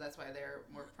so that's why they're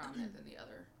more prominent than the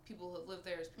other people who have lived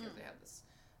there, is because they have this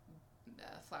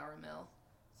flour mill.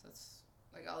 So it's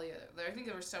like all the other, I think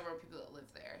there were several people that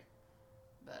lived there,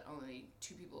 but only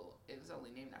 2 people, it was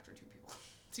only named after 2 people,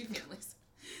 2 families.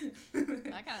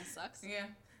 That kind of sucks. Yeah.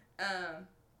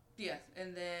 Yeah,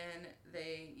 and then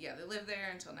they lived there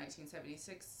until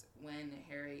 1976 when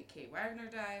Harry K. Wagner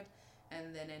died.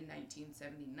 And then in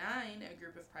 1979, a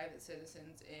group of private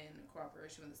citizens in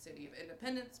cooperation with the City of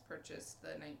Independence purchased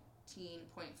the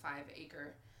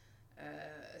 19.5-acre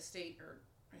estate, or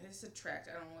it's a tract.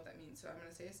 I don't know what that means, so I'm going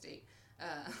to say estate.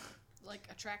 Like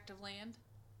a tract of land?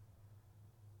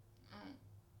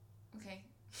 Okay.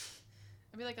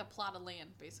 It'd be like a plot of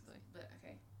land, basically. But,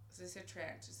 okay. So it's a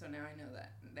tract, so now I know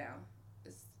that now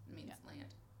this means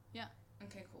land. Yeah.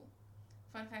 Okay, cool.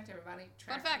 Fun fact, everybody.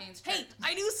 Fun fact. Means tract. Hey,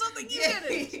 I knew something you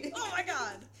didn't. Oh my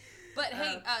god. But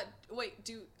hey, wait.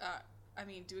 Do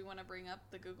we want to bring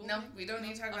up the Google? No, thing? we don't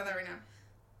need to talk about that right now.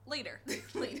 Later.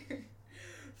 Later.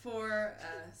 For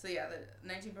the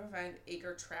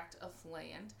 19.5-acre tract of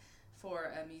land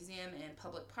for a museum and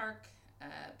public park,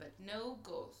 but no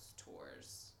ghost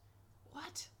tours.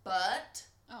 What? But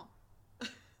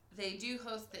they do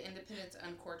host the Independence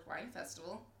Uncorked Wine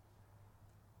Festival,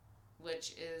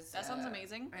 which is... That sounds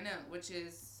amazing. I know, which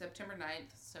is September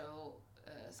 9th, so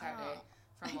Saturday,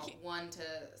 from 1 to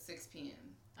 6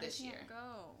 p.m. this year. I can't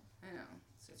go. I know,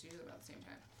 so it's usually about the same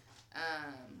time.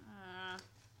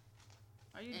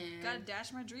 You gotta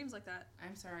dash my dreams like that.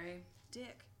 I'm sorry.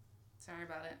 Dick. Sorry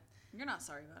about it. You're not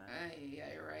sorry about it.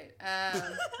 Yeah, you're right.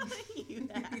 You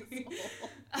asshole.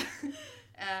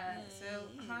 So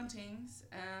hauntings.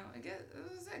 I guess it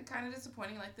was kind of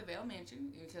disappointing, like the Vale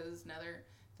Mansion, because it's another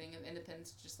thing of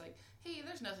Independence. Just like, hey,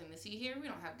 there's nothing to see here. We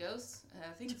don't have ghosts.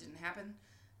 Things didn't happen.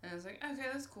 And I was like, okay,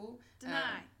 that's cool.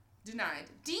 Denied.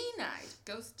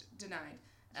 Ghost denied.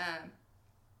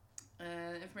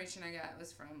 Information I got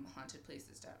was from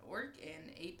hauntedplaces.org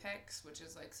and Apex, which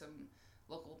is like some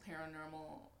local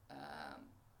paranormal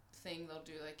thing they'll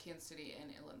do, like Kansas City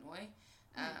and Illinois.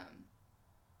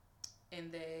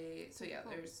 And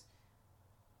there's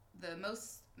the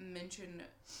most mentioned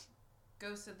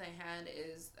ghost that they had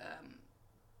is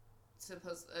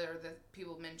the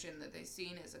people mentioned that they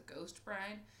seen is a ghost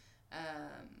bride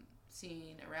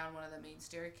seen around one of the main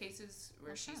staircases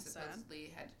where she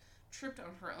supposedly had tripped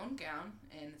on her own gown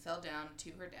and fell down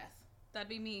to her death. That'd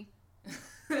be me.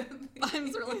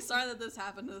 I'm really sorry that this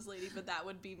happened to this lady, but that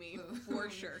would be me for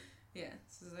sure. Yeah,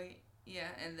 so like,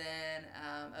 and then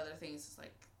other things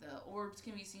like the orbs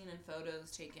can be seen in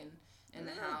photos taken in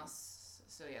the house.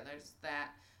 So yeah, there's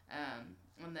that.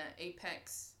 On the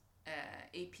Apex,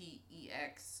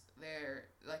 APEX, they're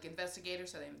like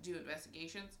investigators, so they do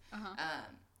investigations.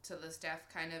 So the staff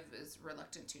kind of is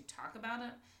reluctant to talk about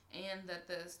it, and that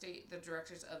the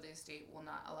directors of the estate will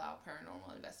not allow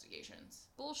paranormal investigations.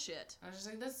 Bullshit. I was just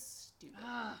like, that's stupid.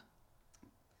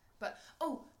 But,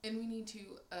 and we need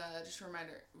to, just a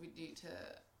reminder, we need to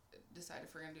decide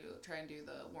if we're going to try and do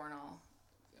the Warrenall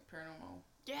paranormal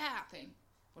thing.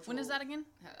 When is that again?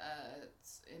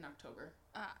 It's in October.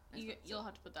 You'll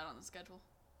have to put that on the schedule.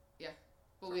 Yeah.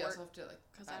 Well, we also have to,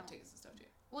 tickets and stuff, too.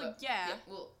 Well, but,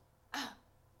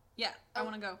 I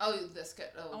want to go. The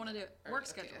schedule. I want to do it. Work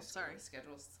schedule. Sorry.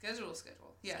 Schedule.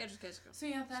 Yeah. Schedule. So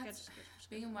yeah, that's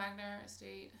Bingham Wagner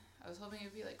estate. I was hoping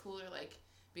it'd be like cooler, like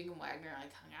Bingham Wagner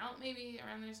like hung out maybe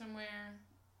around there somewhere,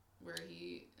 where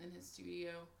he in his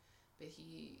studio,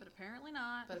 but apparently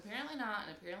not. And apparently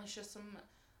it's just some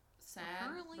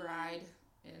sad bride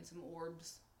and some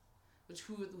orbs Which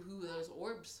who are those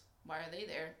orbs? Why are they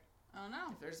there? I don't know.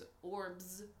 If there's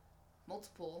orbs,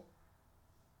 multiple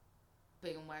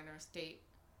Bingham Wagner Estate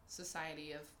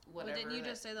Society of whatever. Well, didn't you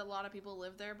just say that a lot of people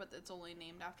live there, but it's only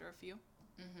named after a few?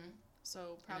 Mm-hmm.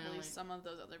 So probably some of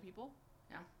those other people.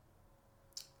 Yeah.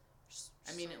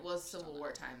 I mean, it was Civil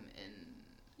War time in.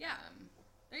 Yeah.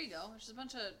 There you go. It's just a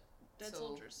bunch of dead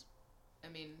soldiers. I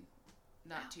mean,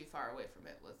 not too far away from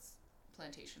it was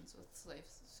plantations with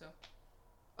slaves. So.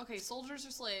 Okay, soldiers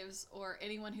or slaves, or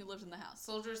anyone who lived in the house.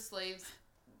 Soldiers, slaves,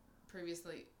 previous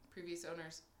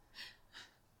owners.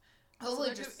 So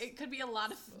it could be a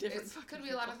lot of different. It could be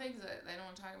a lot of things that they don't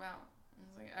want to talk about. I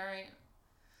was like, all right.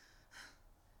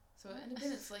 So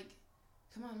Independence, like,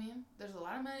 come on, man. There's a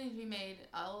lot of money to be made.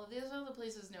 All of these other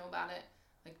places know about it.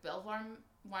 Like, Bell Farm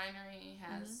Winery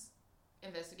has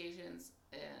investigations,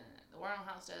 and the Warren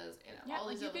House does, and all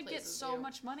these other places. Yeah, you could get so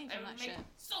much money from that shit.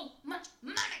 So much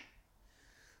money.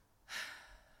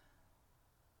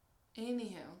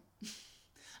 Anywho,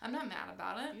 I'm not mad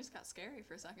about it. You just got scary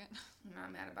for a second. I'm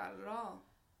not mad about it at all.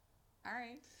 All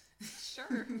right,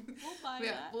 sure, we'll buy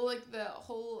that. Well, like the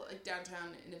whole like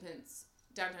downtown Independence,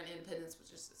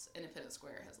 which is Independence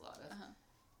Square, has a lot of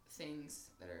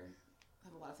things that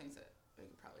have a lot of things that we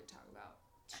could probably talk about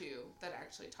too. That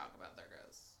actually talk about their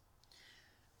ghosts.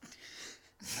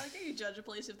 I like how you judge a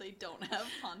place if they don't have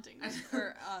hauntings.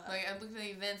 Or, like I'm looking at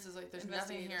the events, is like there's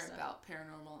nothing here about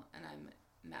paranormal, and I'm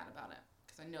mad about it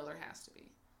because I know there has to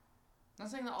be. I'm not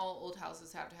saying that all old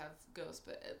houses have to have ghosts,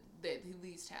 but they at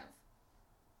least have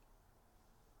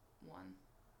one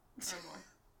or more.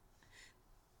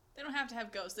 They don't have to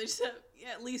have ghosts. They just have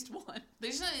at least one. They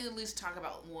just need to at least talk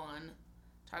about one.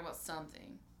 Talk about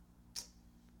something.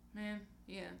 Man,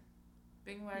 yeah.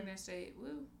 Bingham Wagner Estate,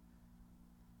 woo.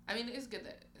 I mean, it's good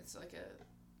that it's like a...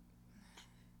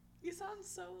 You sound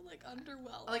so, like,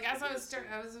 underwhelmed. Like, as I was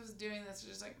doing this,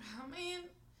 just like, oh, man.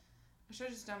 I should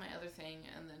have just done my other thing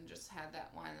and then just had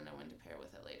that wine and I went to pair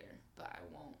with it later. But I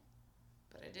won't.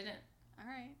 But I didn't. All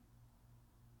right.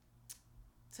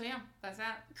 So, yeah, that's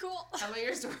that. Cool. How about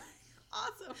your story?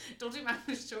 Awesome. Don't do mine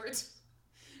with short.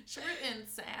 Short and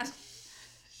sad.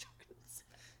 Short and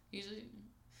sad. Usually,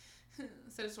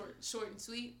 instead of short and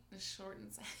sweet, it's short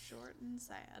and sad. Short and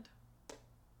sad.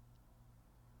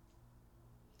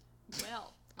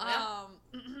 Well,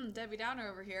 Debbie Downer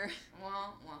over here.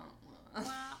 Wah, wah, wah.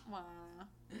 Wah,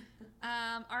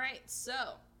 wah. All right,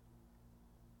 so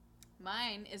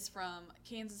mine is from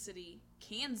Kansas City,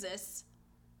 Kansas.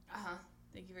 Uh-huh.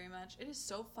 Thank you very much. It is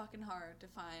so fucking hard to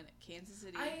find Kansas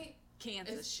City,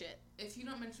 Kansas shit. If you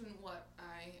don't mention what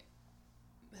I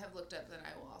have looked up, then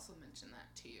I will also mention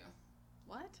that to you.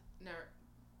 What? Never.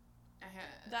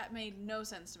 That made no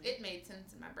sense to me. It made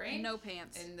sense in my brain. No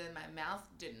pants. And then my mouth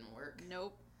didn't work.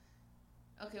 Nope.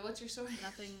 Okay, what's your story?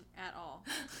 Nothing at all.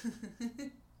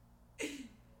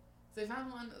 So I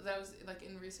found one that was like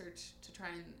in research to try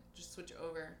and just switch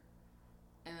over.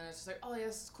 And then I was just like, oh, yeah,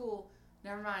 this is cool.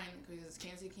 Never mind, because it's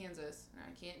Kansas City, Kansas, and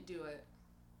I can't do it.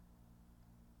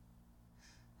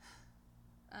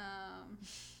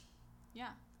 Yeah.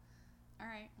 All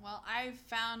right. Well, I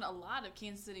found a lot of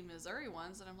Kansas City, Missouri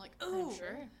ones, and I'm like, oh,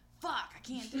 sure. Fuck, I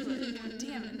can't do it. God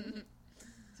damn it.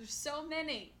 There's so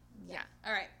many. Yeah.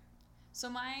 All right. So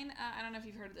mine, I don't know if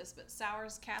you've heard of this, but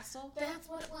Sowers Castle. That's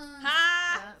what it was.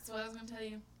 Ha! That's what I was going to tell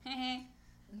you. Okay.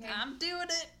 I'm doing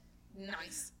it.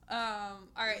 Nice. All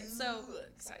right, so...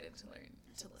 Excited to learn,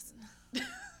 to listen.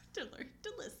 to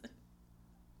listen.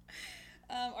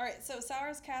 All right, so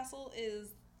Sowers Castle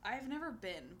is... I've never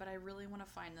been, but I really want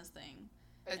to find this thing.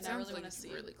 It sounds like it's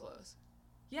really close.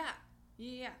 Yeah.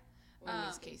 Yeah. Well,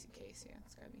 it's Casey Case, yeah,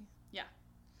 it's gotta be. Yeah.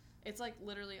 It's like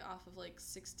literally off of like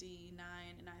 69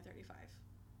 and I-35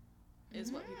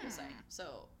 is what people say.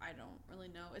 So I don't really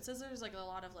know. It says there's like a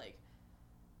lot of like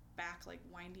back like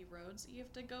windy roads that you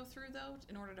have to go through though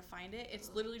in order to find it. It's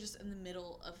literally just in the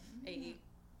middle of a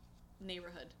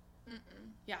neighborhood.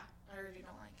 Yeah. I already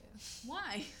don't like it.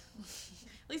 Why?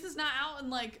 At least it's not out in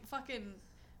like fucking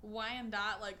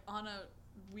Wyandotte, like on a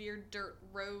weird dirt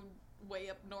road way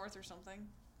up north or something.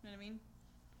 You know what I mean?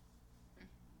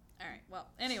 All right. Well,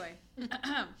 anyway.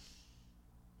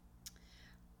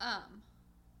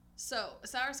 So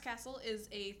Sowers Castle is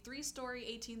a 3-story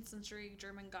 18th century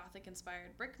German Gothic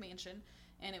inspired brick mansion,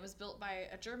 and it was built by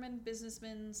a German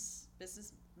businessman /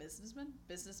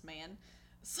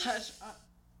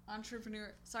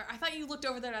 entrepreneur. Sorry, I thought you looked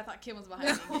over there and I thought Kim was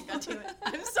behind me. God damn it.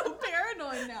 I'm so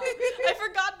paranoid now. I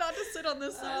forgot not to sit on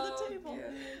this side of the table.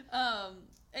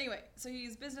 Anyway, so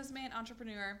he's businessman,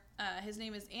 entrepreneur. His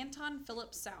name is Anton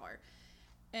Philip Sauer.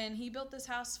 And he built this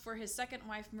house for his second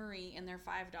wife, Marie, and their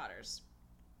 5 daughters.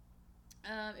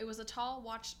 It was a tall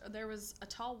there was a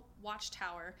tall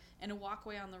watchtower and a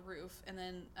walkway on the roof, and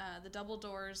then the double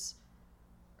doors,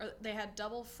 or they had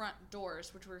double front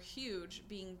doors, which were huge,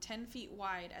 being 10 feet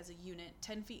wide as a unit,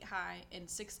 10 feet high, and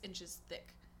 6 inches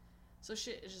thick. So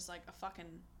shit is just like a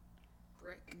fucking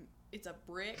Brick. It's a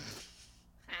brick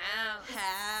House.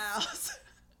 house.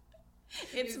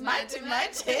 It's mighty.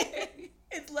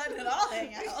 It's letting it all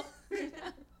hang out.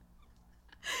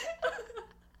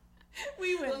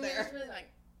 We went there. Really like,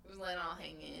 it was letting it all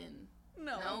hang in.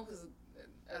 No, because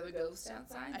are the ghosts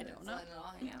outside? I don't know. Letting it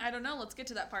all hang out. I don't know. Let's get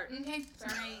to that part. Okay,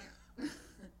 sorry.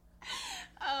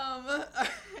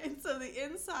 And so the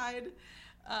inside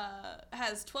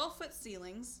has 12-foot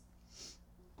ceilings.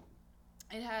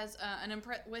 It has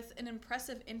with an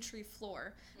impressive entry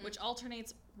floor, which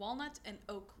alternates walnut and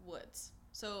oak woods.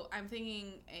 So I'm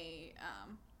thinking a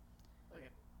Okay.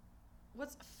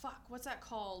 What's that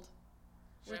called?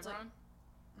 Where it's like- Chevron?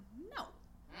 No.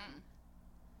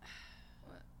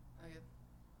 What? Okay.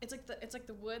 It's like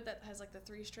the wood that has like the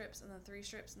 3 strips and the 3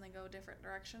 strips and they go different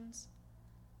directions.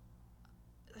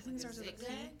 I think it starts with a P.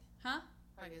 Zigzag? Huh?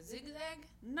 Like a zigzag?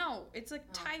 No, it's like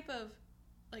type of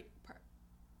like.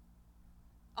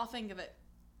 I'll think of it.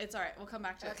 It's all right. We'll come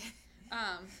back to Okay.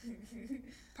 it.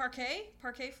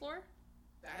 Parquet floor.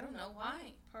 I don't know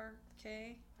why.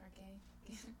 Parquet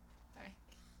Sorry.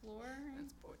 floor.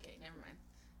 That's okay. Never mind.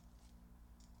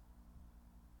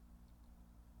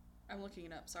 I'm looking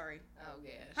it up. Sorry. Oh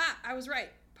gosh. Ha! I was right.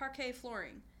 Parquet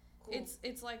flooring. Cool.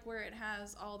 It's like where it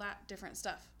has all that different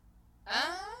stuff.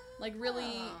 Oh. Like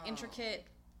really intricate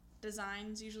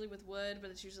designs, usually with wood,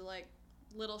 but it's usually like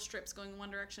little strips going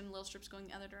one direction, little strips going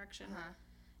the other direction.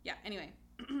 Yeah, anyway.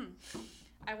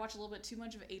 I watch a little bit too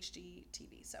much of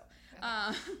HGTV, so.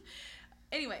 Okay.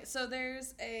 Anyway, so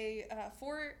there's a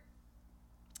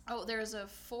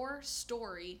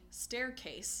 4-story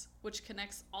staircase which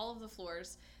connects all of the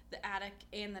floors, the attic,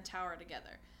 and the tower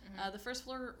together. The first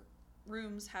floor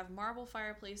rooms have marble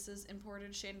fireplaces,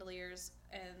 imported chandeliers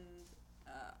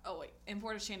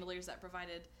that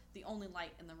provided the only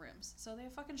light in the rooms. So they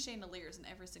have fucking chandeliers in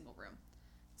every single room.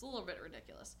 It's a little bit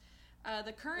ridiculous.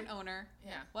 The current owner...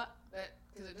 Yeah. What?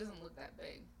 Because it doesn't look that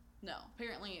big. No.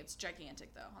 Apparently it's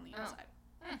gigantic, though, on the inside.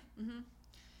 Hmm.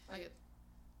 Like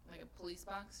a police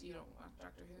box? You don't watch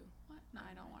Doctor Who? What? No,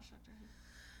 I don't watch Doctor Who.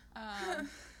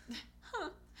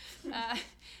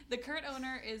 The current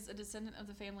owner is a descendant of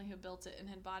the family who built it and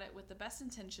had bought it with the best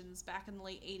intentions back in the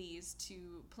late 80s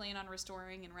to plan on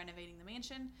restoring and renovating the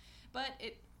mansion, but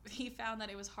he found that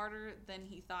it was harder than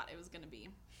he thought it was going to be.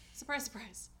 Surprise,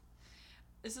 surprise.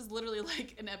 This is literally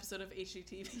like an episode of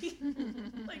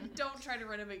HGTV. Like, don't try to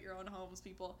renovate your own homes,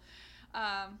 people.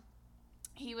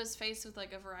 He was faced with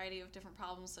like a variety of different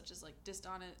problems, such as like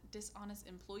dishonest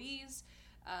employees.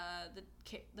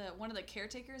 One of the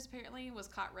caretakers apparently was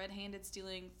caught red-handed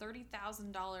stealing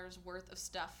 $30,000 worth of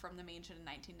stuff from the mansion in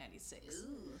 1996.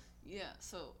 Ooh. Yeah,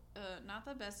 so not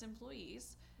the best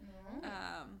employees. No.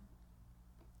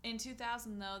 In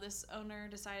 2000, though, this owner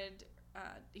decided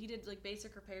he did like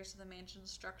basic repairs to the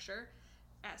mansion's structure,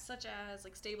 such as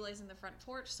like stabilizing the front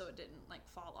porch so it didn't like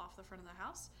fall off the front of the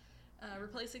house,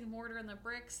 replacing mortar in the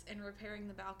bricks, and repairing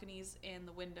the balconies and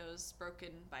the windows broken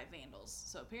by vandals.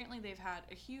 So apparently they've had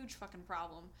a huge fucking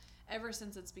problem ever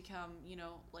since it's become,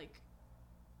 like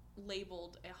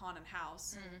labeled a haunted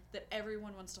house, that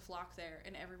everyone wants to flock there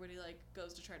and everybody like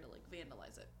goes to try to like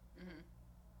vandalize it.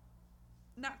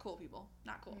 Not cool, people.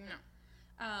 Not cool.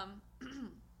 No.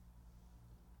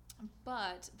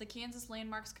 But the Kansas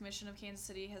Landmarks Commission of Kansas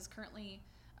City has currently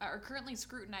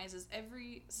scrutinizes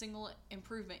every single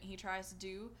improvement he tries to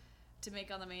do to make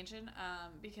on the mansion,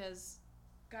 because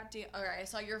goddamn. All right, I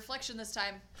saw your reflection this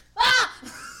time. Ah!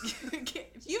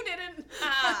 You didn't.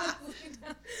 Ah!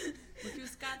 Look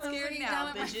who's got scared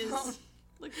now, bitches.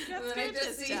 Look who got scared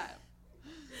this time.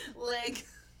 Like,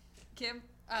 Kim,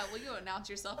 will you announce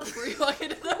yourself before you walk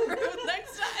into the room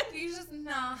next time? you just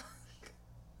knock.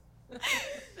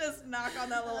 Just knock on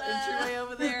that little entryway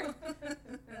over there.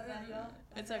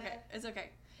 It's okay. It's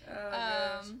okay. Oh,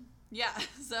 gosh. Yeah,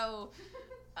 so...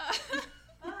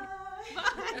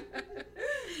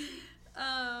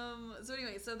 So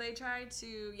anyway, so they try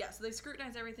to... Yeah, so they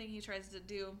scrutinize everything he tries to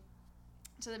do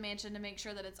to the mansion to make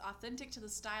sure that it's authentic to the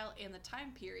style and the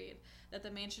time period that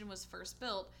the mansion was first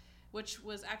built, which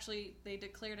was actually... They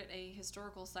declared it a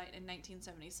historical site in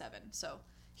 1977. So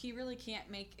he really can't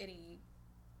make any...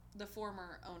 The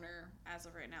former owner, as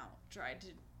of right now, tried to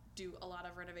do a lot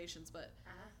of renovations, but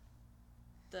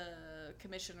the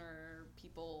commissioner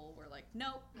people were like,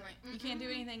 nope, you can't do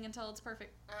anything until it's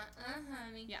perfect.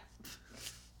 Honey. Yeah.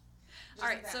 All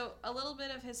right, so a little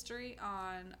bit of history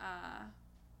on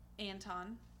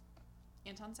Anton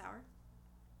Sauer.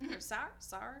 Or Sauer?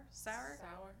 Sauer?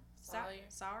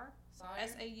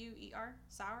 S-A-U-E-R?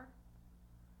 Sauer?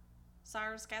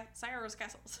 Sauer's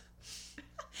Castles.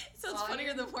 So it's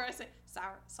funnier the more I say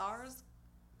Sauer's.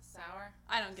 Sour?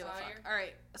 I don't give a fuck. All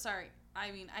right, sorry.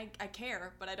 I mean, I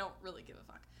care, but I don't really give a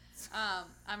fuck.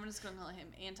 I'm just going to call him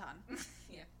Anton.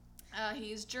 Yeah.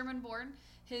 He's German-born.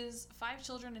 His 5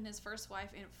 children and his first wife,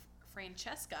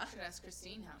 Francesca. I should ask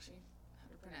Christine how to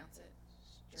pronounce it.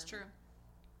 It's true.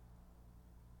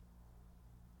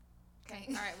 Okay.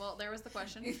 All right, well, there was the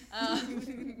question.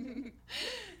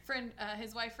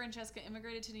 His wife, Francesca,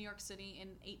 immigrated to New York City in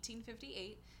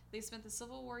 1858. They spent the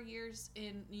Civil War years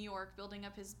in New York building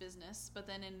up his business, but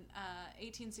then in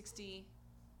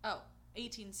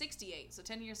 1868, so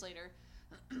 10 years later,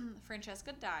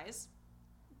 Francesca dies,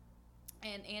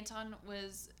 and Anton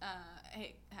was,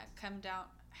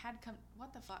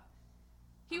 what the fuck?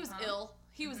 He was ill.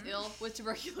 He was ill with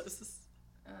tuberculosis.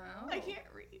 Oh. I can't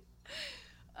read.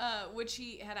 Which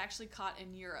he had actually caught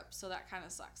in Europe, so that kind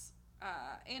of sucks.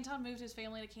 Anton moved his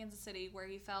family to Kansas City, where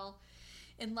he fell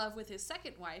in love with his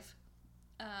second wife,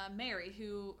 Mary,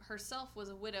 who herself was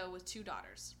a widow with 2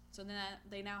 daughters. So then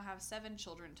they now have 7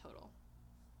 children total.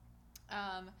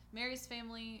 Mary's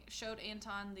family showed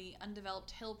Anton the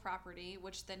undeveloped hill property,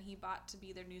 which then he bought to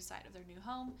be their new site of their new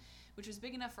home, which was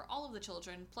big enough for all of the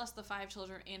children, plus the 5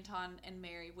 children Anton and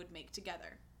Mary would make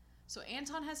together. So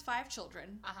Anton has 5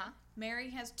 children. Mary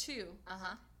has 2.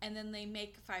 And then they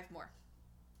make 5 more.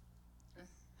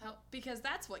 Because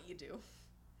that's what you do.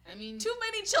 I mean, too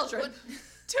many children.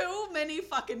 Too many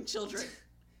fucking children.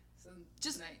 So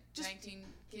just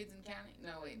 19 kids and counting.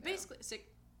 No, wait. No. Basically,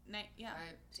 10.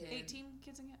 18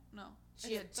 kids and no.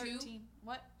 She had 2. 13.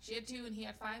 What? She had 2 and he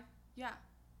had 5. Yeah.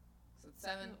 So it's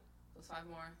 7 plus 5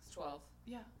 more. It's 12.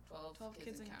 Yeah. 12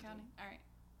 kids and counting. All right.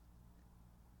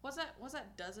 What's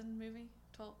that dozen movie?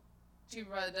 12. 2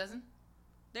 by the dozen.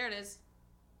 There it is.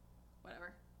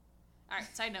 Whatever. All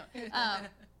right. Side note.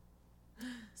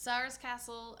 Sauer's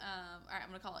Castle, all right, I'm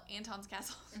going to call it Anton's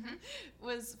Castle,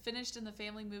 was finished and the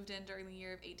family moved in during the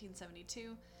year of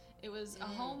 1872. It was a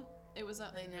home. It was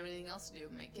a. They didn't have anything else to do.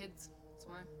 Make kids. That's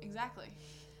why. Exactly.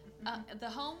 The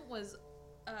home was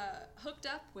hooked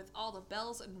up with all the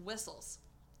bells and whistles,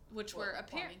 which were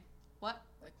apparent. What?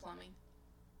 Like plumbing.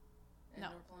 No.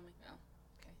 Indoor plumbing. Oh.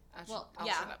 Okay. I'll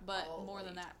shut up. But more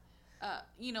than that.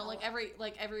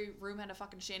 Like every room had a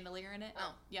fucking chandelier in it.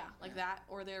 Oh. Yeah, like that.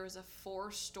 Or there was a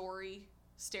 4-story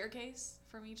staircase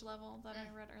from each level that I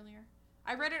read earlier.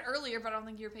 I read it earlier, but I don't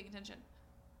think you were paying attention.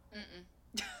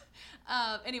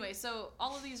 Anyway, so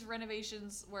all of these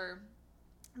renovations were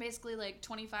basically like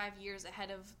 25 years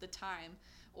ahead of the time,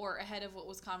 or ahead of what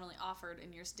was commonly offered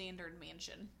in your standard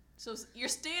mansion. So your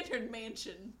standard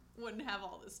mansion wouldn't have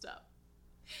all this stuff.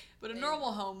 But a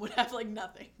normal home would have like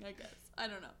nothing, I guess. I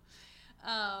don't know.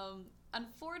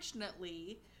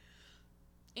 Unfortunately,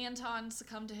 Anton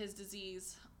succumbed to his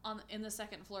disease in the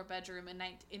second floor bedroom in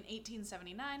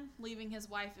 1879, leaving his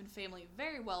wife and family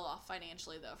very well off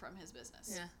financially, though, from his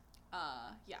business.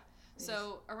 Yeah.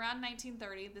 So around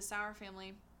 1930, the Sauer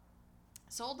family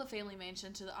sold the family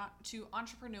mansion to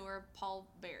entrepreneur Paul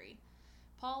Berry.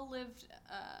 Paul lived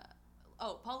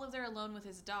there alone with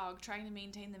his dog, trying to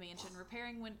maintain the mansion,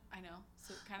 repairing I know,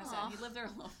 so kind of sad. He lived there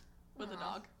alone with a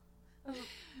dog.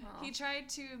 He tried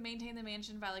to maintain the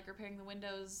mansion by like repairing the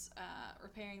windows,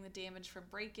 repairing the damage from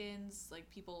break-ins, like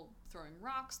people throwing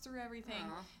rocks through everything,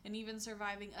 and even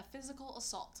surviving a physical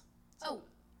assault. So,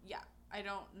 yeah, I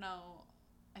don't know.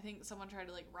 I think someone tried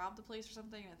to like rob the place or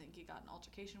something. I think he got an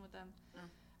altercation with them.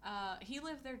 He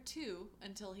lived there too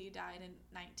until he died in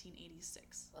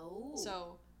 1986. Oh.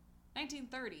 So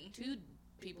 1930 2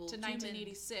 people to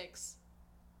 1986.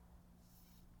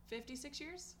 56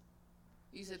 years?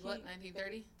 You said what?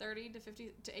 1930? 30 to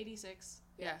 50 to 86.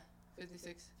 Yeah,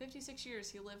 56. 56 years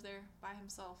he lived there by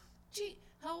himself. Gee,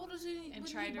 how old was he? And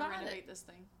tried to renovate this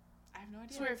thing. I have no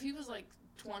idea. I swear, if he was like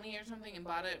 20 or something and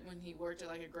bought it when he worked at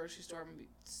like a grocery store, I'd be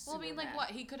super well, I mean, like mad.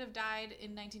 what? He could have died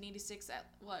in 1986 at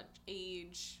what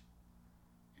age?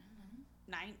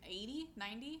 80,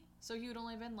 90? So he would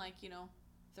only been like,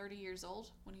 30 years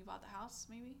old when he bought the house,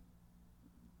 maybe?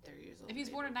 30 years old. If he was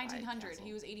born in 1900,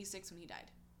 he was 86 when he died.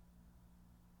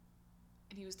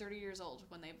 And he was 30 years old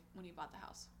when he bought the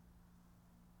house.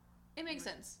 It makes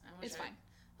sense. It's fine.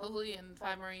 Hopefully in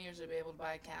 5 more years we'll be able to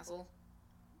buy a castle.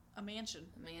 A mansion.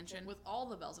 With all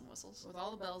the bells and whistles.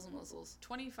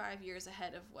 25 years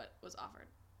ahead of what was offered.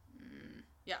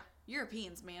 Yeah.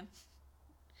 Europeans, man.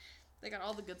 They got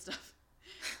all the good stuff.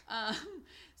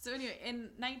 So anyway, in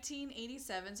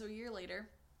 1987, so a year later,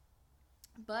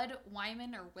 Bud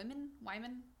Wyman,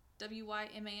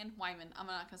 W-Y-M-A-N, Wyman. I'm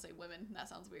not going to say women. That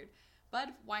sounds weird. Bud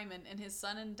Wyman and his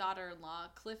son and daughter-in-law,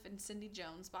 Cliff and Cindy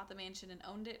Jones, bought the mansion and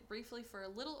owned it briefly for a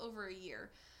little over a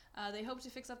year. They hoped to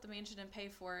fix up the mansion and pay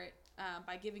for it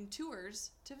by giving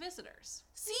tours to visitors.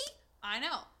 See? I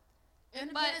know.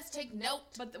 Independents take note.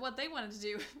 But what they wanted to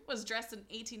do was dress in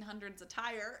 1800s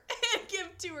attire and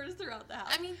give tours throughout the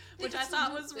house. I mean, which I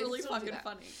thought was really fucking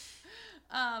funny.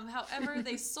 However,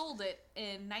 they sold it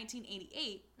in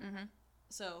 1988,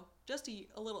 so just a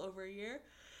little over a year,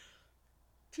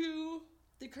 to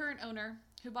the current owner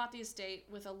who bought the estate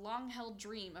with a long-held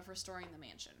dream of restoring the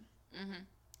mansion.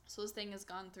 So this thing has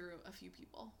gone through a few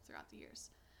people throughout the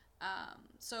years.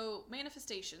 So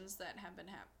manifestations that have been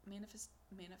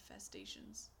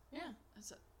manifestations. Yeah.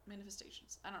 That's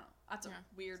manifestations. I don't know. That's a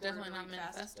weird It's definitely word not to read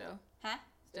fast. manifesto. Huh?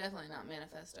 It's definitely not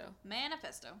manifesto.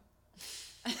 Manifesto.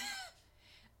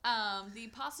 The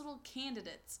possible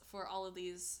candidates for all of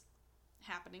these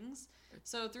happenings.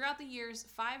 So throughout the years,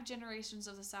 5 generations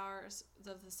of the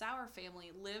Sauer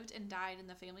family lived and died in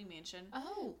the family mansion.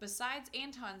 Oh. Besides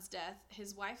Anton's death,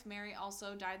 his wife Mary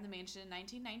also died in the mansion in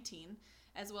 1919,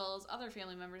 as well as other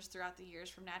family members throughout the years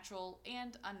from natural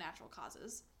and unnatural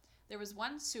causes. There was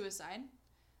 1 suicide.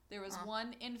 There was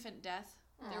 1 infant death.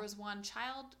 There was 1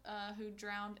 child who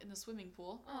drowned in the swimming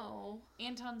pool. Oh.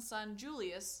 Anton's son,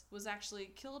 Julius, was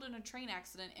actually killed in a train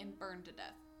accident and burned to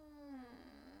death.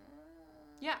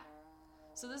 Yeah.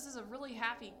 So this is a really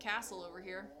happy castle over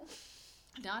here.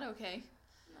 Not okay.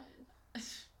 No.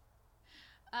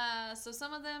 So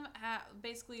some of them have,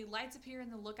 basically, lights appear in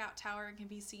the lookout tower and can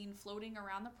be seen floating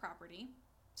around the property.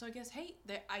 So I guess, hey,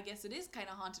 I guess it is kind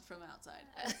of haunted from outside.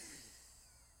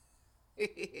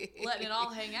 Letting it all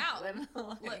hang out. Letting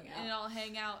it all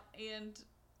hang out and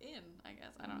in, I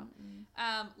guess. I don't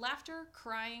know. Laughter,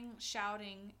 crying,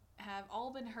 shouting have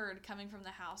all been heard coming from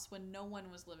the house when no one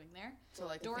was living there. So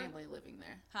like a family living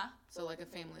there. Huh? So like a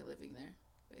family living there,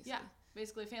 basically. Yeah.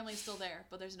 Basically, a family's still there,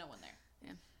 but there's no one there.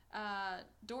 Yeah.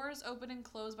 Doors open and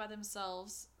close by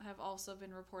themselves have also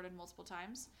been reported multiple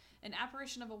times. An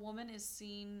apparition of a woman is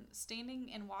seen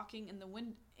standing and walking in the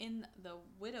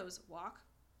widow's walk.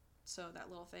 So that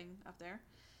little thing up there.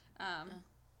 That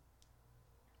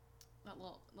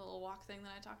little walk thing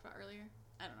that I talked about earlier.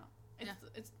 I don't know.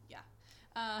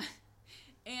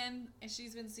 And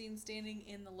she's been seen standing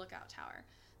in the lookout tower.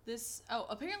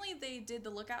 Apparently they did the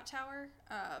lookout tower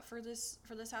for this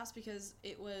house because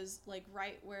it was like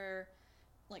right where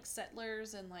like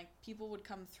settlers and like people would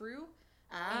come through,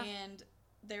 and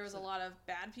there was a lot of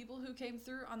bad people who came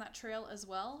through on that trail as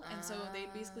well, and so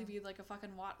they'd basically be like a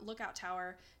fucking lookout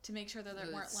tower to make sure that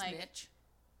there weren't like snitch?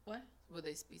 What? Would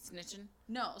they be snitching?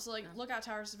 No, so like lookout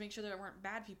towers to make sure there weren't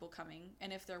bad people coming,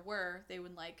 and if there were, they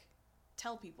would like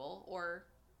tell people or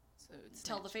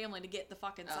tell the family to get the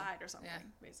fuck inside or something,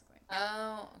 basically.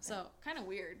 Oh, okay. So kind of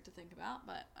weird to think about,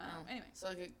 but anyway. So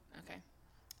like okay.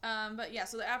 But yeah,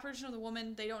 so the apparition of the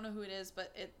woman, they don't know who it is,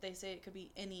 but they say it could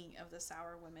be any of the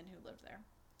Sauer women who lived there.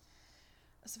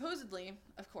 Supposedly,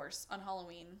 of course, on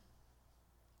Halloween.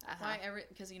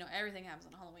 Because everything happens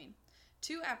on Halloween.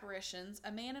 2 apparitions,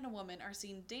 a man and a woman, are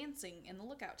seen dancing in the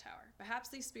lookout tower. Perhaps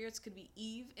these spirits could be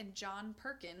Eve and John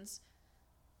Perkins,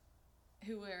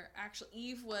 who were actually,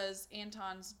 Eve was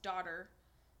Anton's daughter,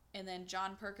 and then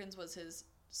John Perkins was his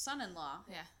son-in-law.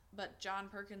 Yeah. But John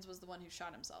Perkins was the one who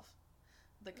shot himself,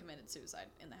 that committed suicide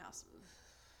in the house.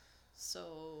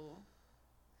 So,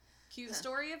 cute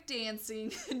story of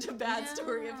dancing to bad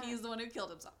story of he's the one who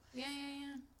killed himself. Yeah.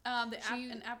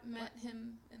 She met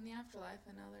him in the afterlife,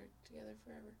 and now they're together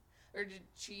forever. Or did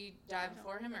she die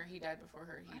before him, or he died before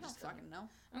her? I don't fucking know.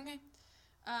 Okay.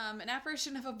 An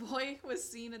apparition of a boy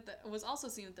was also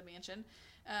seen at the mansion.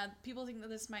 People think that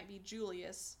this might be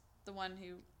Julius, the one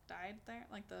who died there,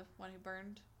 like the one who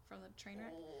burned from the train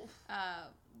wreck. Oh.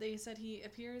 They said he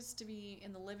appears to be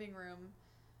in the living room.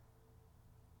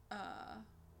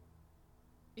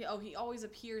 He always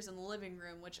appears in the living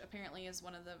room, which apparently is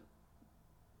one of the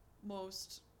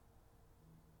most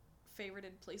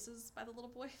favorited places by the little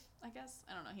boy, I guess.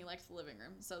 I don't know. He liked the living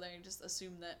room, so they just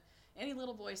assume that any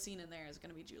little boy seen in there is going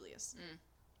to be Julius.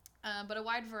 But a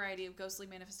wide variety of ghostly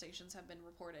manifestations have been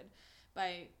reported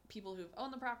by people who've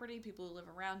owned the property, people who live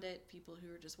around it, people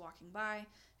who are just walking by.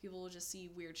 People will just see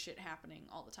weird shit happening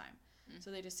all the time.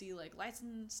 So they just see like lights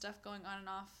and stuff going on and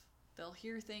off. They'll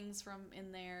hear things from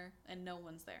in there, and no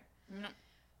one's there.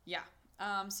 Yeah.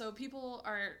 So people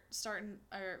are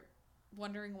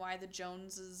wondering why the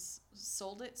Joneses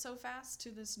sold it so fast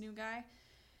to this new guy.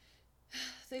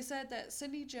 They said that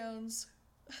Cindy Jones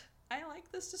I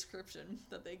like this description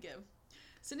that they give.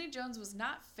 Cindy Jones was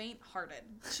not faint-hearted.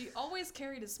 She always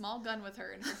carried a small gun with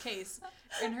her in her case,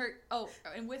 and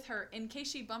with her in case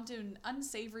she bumped into an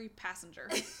unsavory passenger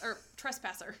or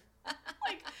trespasser.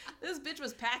 Like, this bitch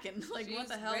was packing. Like, she what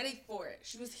the hell? She was ready for it.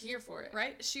 She was here for it.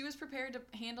 Right? She was prepared to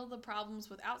handle the problems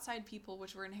with outside people,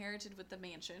 which were inherited with the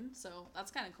mansion. So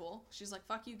that's kind of cool. She's like,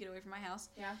 fuck you, get away from my house.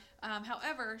 Yeah.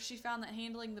 However, she found that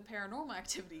handling the paranormal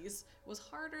activities was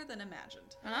harder than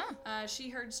imagined. Huh?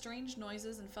 She heard strange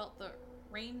noises and felt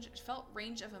range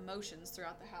of emotions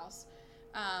throughout the house.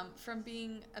 From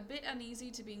being a bit uneasy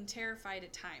to being terrified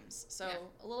at times. So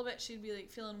a little bit she'd be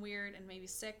like feeling weird and maybe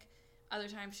sick. Other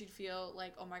times she'd feel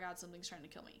like, oh my god, something's trying to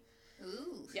kill me.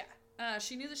 Ooh. Yeah.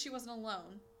 She knew that she wasn't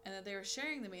alone and that they were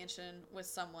sharing the mansion with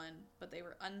someone, but they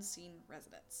were unseen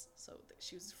residents. So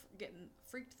she was getting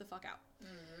freaked the fuck out.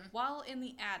 Mm-hmm. While in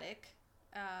the attic,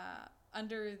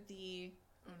 under the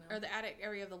or the attic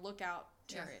area of the lookout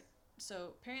turret.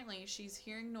 So apparently she's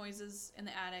hearing noises in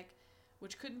the attic,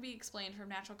 which couldn't be explained from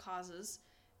natural causes.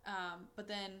 But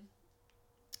then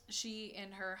she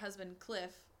and her husband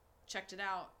Cliff checked it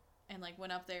out and like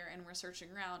went up there and were searching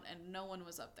around, and no one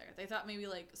was up there. They thought maybe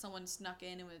like someone snuck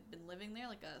in and had been living there,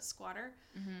 like a squatter,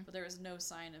 but there was no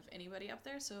sign of anybody up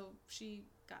there. So she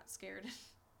got scared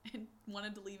and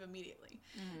wanted to leave immediately.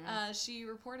 She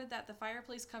reported that the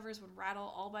fireplace covers would rattle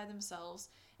all by themselves,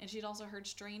 and she'd also heard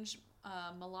strange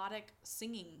melodic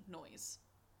singing noise.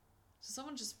 So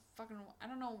someone just fucking, I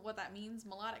don't know what that means,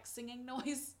 melodic singing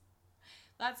noise.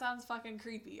 That sounds fucking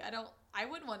creepy. I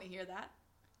wouldn't want to hear that.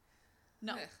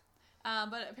 No.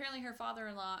 But apparently her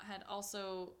father-in-law had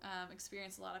also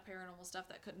experienced a lot of paranormal stuff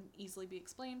that couldn't easily be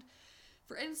explained.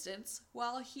 For instance,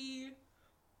 while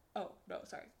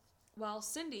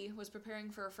Cindy was preparing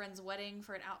for a friend's wedding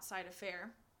for an outside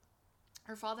affair,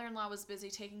 her father-in-law was busy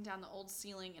taking down the old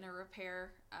ceiling in a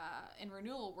repair and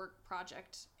renewal work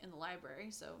project in the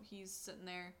library. So he's sitting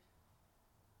there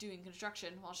doing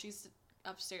construction while she's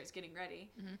upstairs getting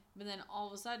ready. But then all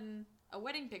of a sudden, a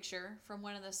wedding picture from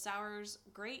one of the Sauer's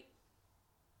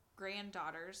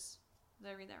great-granddaughters,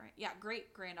 did I read that right? Yeah,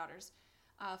 great-granddaughters,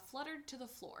 fluttered to the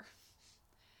floor.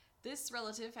 This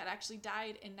relative had actually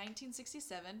died in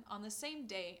 1967 on the same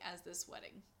day as this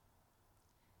wedding.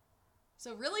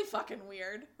 So really fucking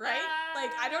weird, right?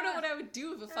 Like, I don't know what I would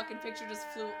do if a fucking picture just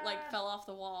fell off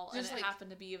the wall just and it happened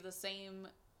to be of the same,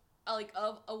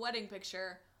 of a wedding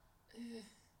picture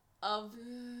of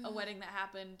a wedding that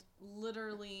happened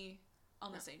literally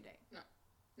on the same day. No.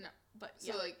 But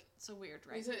so so weird,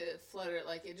 right? You said it fluttered,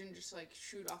 like it didn't just like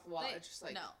shoot off the wall. It just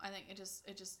like no, I think it just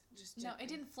no, it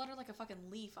didn't flutter like a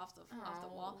fucking leaf off the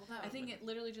wall. Well, I think it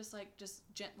literally just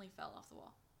gently fell off the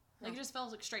wall. Like it just fell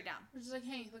like straight down. It's just like,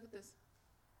 hey, look at this.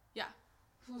 Yeah.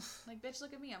 Like, bitch,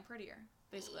 look at me, I'm prettier.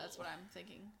 Basically, that's what I'm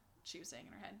thinking she was saying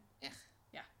in her head.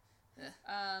 Yeah.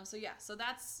 So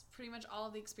that's pretty much all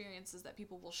of the experiences that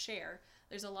people will share.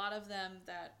 There's a lot of them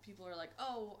that people are like,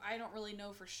 oh, I don't really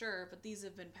know for sure, but these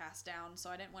have been passed down, so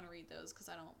I didn't want to read those because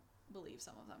I don't believe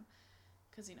some of them.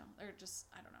 Because, they're just,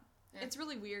 I don't know. Yeah. It's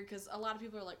really weird because a lot of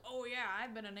people are like, oh, yeah,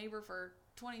 I've been a neighbor for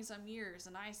 20-some years,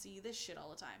 and I see this shit all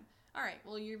the time. All right,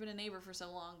 well, you've been a neighbor for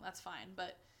so long, that's fine,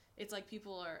 but it's like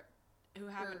people who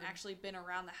haven't actually been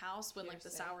around the house when the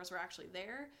Sauers were actually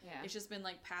there. Yeah. It's just been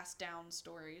passed down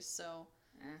stories. So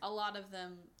a lot of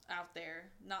them out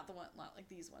there, not like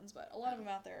these ones, but a lot of them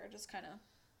out there are just kind of,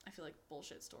 I feel like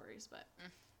bullshit stories. But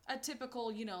a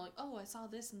typical, like, oh, I saw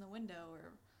this in the window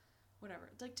or whatever.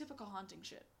 It's like typical haunting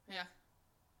shit. Yeah.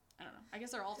 I don't know. I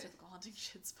guess they're all typical haunting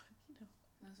shits, but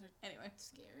those are anyway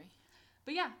scary.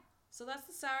 But yeah, so that's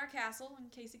the Sauer Castle in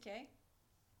KCK.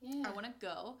 Yeah. I want to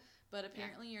go. But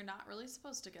apparently you're not really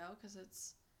supposed to go because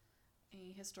it's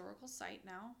a historical site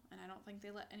now, and I don't think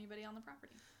they let anybody on the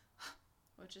property,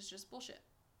 which is just bullshit.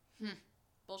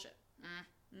 Bullshit.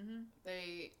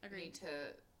 They need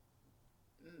to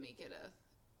make it a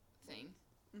thing.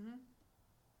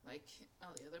 Like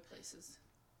all the other places.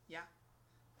 Yeah.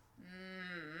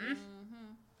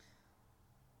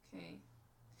 Okay.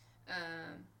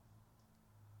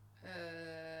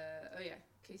 Oh yeah,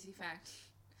 Casey fact.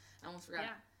 I almost forgot.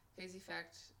 Yeah. Casey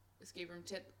fact, escape room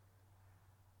tip.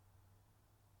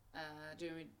 I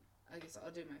guess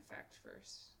I'll do my fact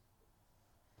first.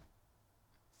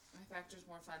 My fact is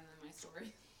more fun than my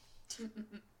story.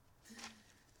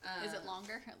 Is it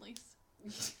longer, at least?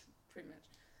 Pretty much.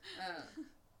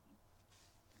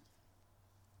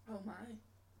 Oh my.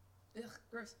 Ugh,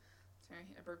 gross. Sorry,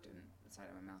 I burped in the side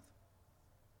of my mouth.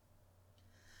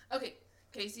 Okay,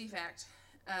 Casey fact.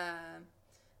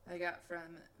 I got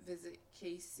from Visit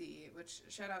KC, which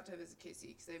shout out to Visit KC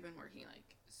because they've been working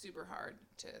super hard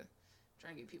to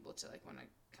trying to get people to like want to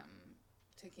come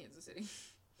to Kansas City.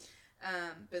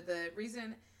 But the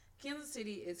reason Kansas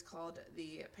City is called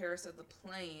the Paris of the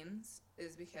Plains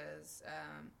is because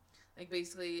like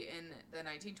basically in the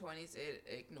 1920s it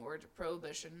ignored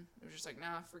prohibition. It was just like,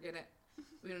 nah, forget it.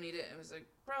 We don't need it. It was like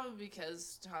probably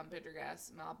because Tom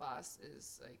Pendergast, mob boss,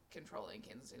 is like controlling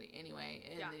Kansas City anyway,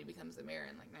 and then he becomes the mayor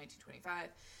in like 1925.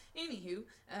 Anywho,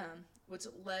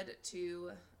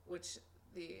 which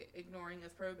the ignoring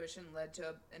of prohibition led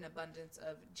to an abundance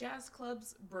of jazz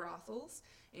clubs, brothels,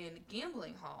 and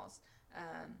gambling halls.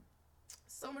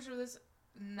 So much of this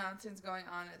nonsense going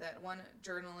on that one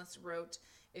journalist wrote,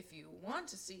 if you want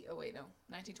to see,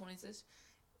 1920s.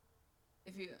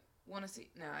 If you want to see,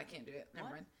 no, I can't do it. Never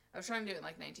mind. I was trying to do it in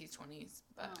like 1920s,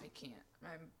 but I can't.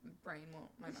 My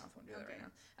mouth won't do it right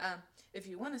now. If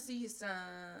you want to see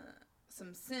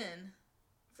some sin,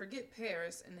 forget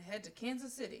Paris and head to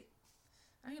Kansas City.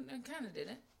 I kind of did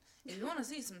it. If you want to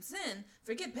see some sin,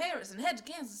 forget Paris and head to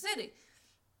Kansas City.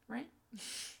 Right?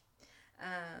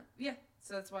 Yeah,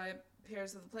 so that's why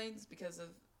Paris of the Plains, because of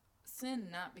sin,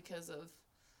 not because of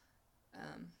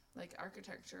like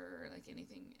architecture or like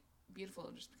anything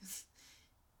beautiful, just because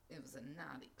it was a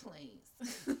naughty place.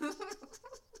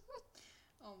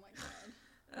 Oh my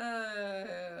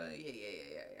god.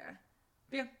 Yeah.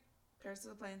 But yeah, Paris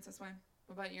of the Plains, that's why.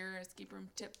 What about your escape room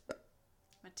tip?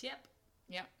 My tip?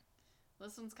 Yep.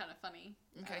 This one's kind of funny.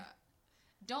 Okay.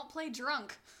 Don't play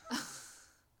drunk.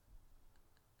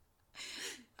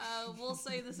 We'll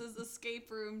say this is escape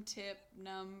room tip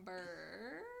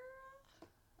number...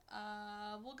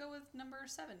 we'll go with number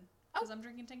 7. Because I'm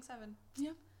drinking Tank 7.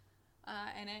 Yeah.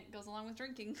 And it goes along with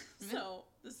drinking. So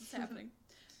this is happening.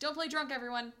 Don't play drunk,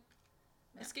 everyone.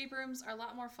 Yeah. Escape rooms are a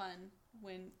lot more fun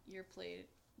when you're playing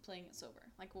it sober.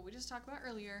 Like what we just talked about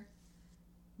earlier.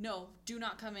 No, do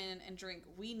not come in and drink.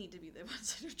 We need to be the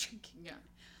ones that are drinking.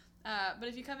 Yeah. But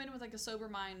if you come in with like a sober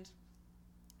mind,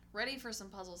 ready for some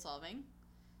puzzle solving,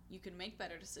 you can make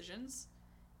better decisions,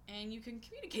 and you can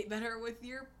communicate better with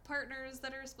your partners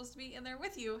that are supposed to be in there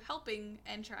with you, helping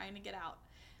and trying to get out.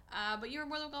 But you're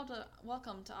more than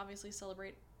welcome to obviously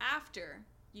celebrate after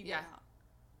you get out.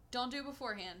 Don't do it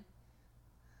beforehand.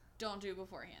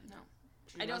 No.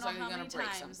 I don't know how many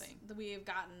times that we have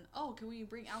gotten, can we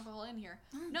bring alcohol in here?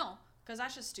 No, because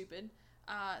that's just stupid.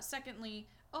 Secondly,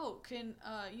 can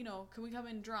we come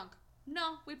in drunk?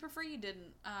 No, we prefer you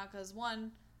didn't. Because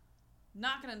one,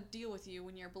 not going to deal with you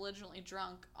when you're belligerently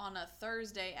drunk on a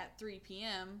Thursday at 3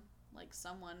 p.m. Like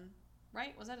someone,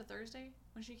 right? Was that a Thursday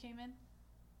when she came in?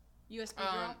 USB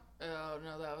girl? Oh,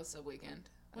 no, that was a weekend.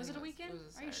 Was it a weekend?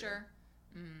 Are you sure?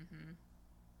 Mm-hmm.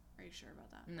 Are you sure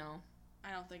about that? No.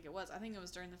 I don't think it was. I think it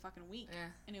was during the fucking week. Yeah.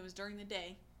 And it was during the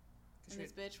day. And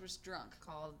this bitch was drunk.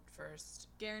 Called first.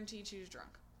 Guaranteed she was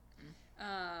drunk.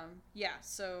 Yeah,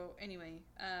 so anyway,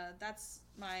 that's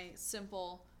my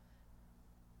simple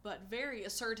but very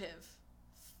assertive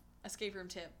escape room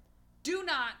tip. Do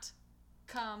not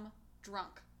come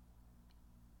drunk.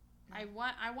 I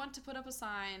want to put up a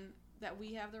sign that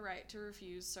we have the right to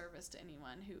refuse service to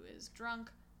anyone who is drunk,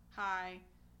 high,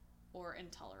 or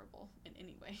intolerable in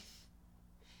any way.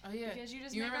 Oh yeah, because you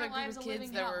just make our lives a living hell. You remember the group of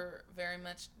kids that were very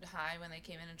much high when they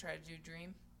came in and tried to do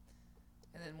Dream?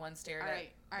 And then one stared at...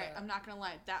 All right, I'm not going to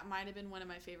lie. That might have been one of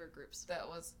my favorite groups. That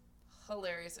was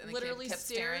hilarious. And the literally kid kept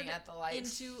staring at the light.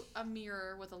 Into a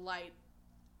mirror with a light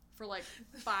for like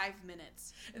 5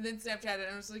 minutes. And then Snapchatted it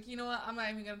and I was like, you know what? I'm not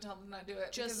even going to tell them not to do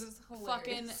it. Just it's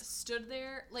fucking stood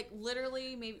there, like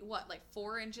literally maybe,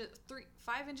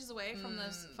 5 inches away from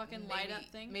this fucking light up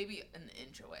thing? Maybe an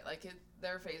inch away. Like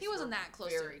their face He wasn't that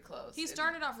close. Very close. He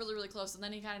started off really, really close and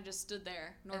then he kind of just stood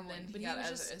there normally. And then but he was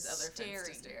just his other staring.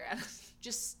 To stare at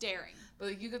just staring. But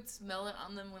like, you could smell it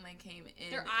on them when they came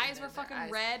in. Their eyes were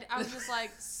fucking red. I was just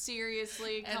like,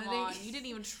 seriously, come on. You didn't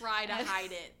even try to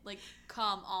hide it. Like,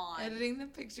 come on. Editing the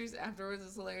pictures afterwards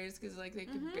is hilarious because like they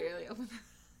could barely open their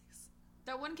eyes.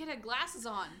 That one kid had glasses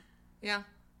on. Yeah.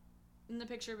 In the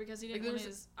picture because he didn't want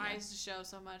his eyes to show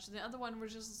so much. The other one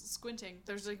was just squinting.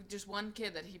 There's like just one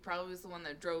kid that he probably was the one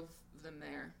that drove them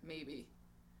there, maybe.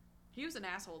 He was an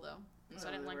asshole though, so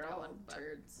I didn't like that one.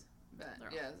 Turds.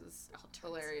 But yeah, it's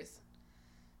hilarious.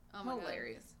 Oh my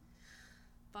hilarious.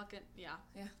 God. Fucking yeah.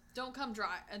 Yeah. Don't come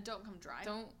dry. Don't come dry.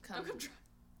 Don't come dry.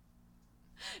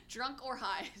 Drunk or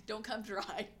high, don't come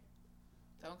dry.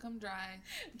 Don't come dry.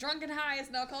 Drunk and high is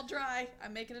now called dry.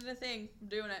 I'm making it a thing. I'm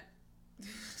doing it.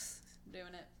 I'm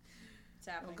doing it. It's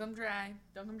happening. Don't come dry.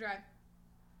 Don't come dry.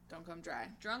 Don't come dry.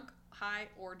 Drunk, high,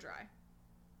 or dry.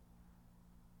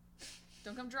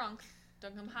 Don't come drunk.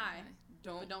 Don't come high.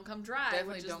 But don't come dry,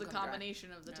 which is the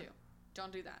combination of the two.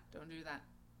 Don't do that. Don't do that.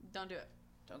 Don't do it.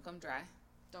 Don't come dry.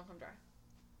 Don't come dry.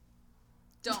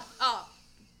 Don't. Oh.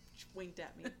 She winked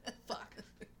at me. Fuck.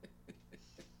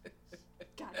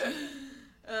 God damn it.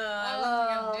 I wasn't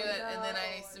going to do it, and then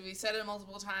we said it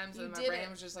multiple times, and my brain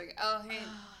was just like, oh, hey,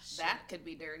 that could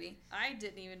be dirty. I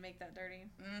didn't even make that dirty.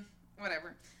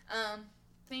 Whatever.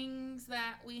 Things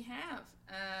that we have.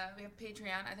 We have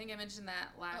Patreon. I think I mentioned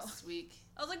that last week.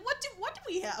 I was like, what do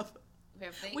we have? We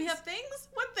have things. We have things?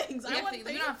 What things? We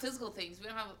don't have physical things. We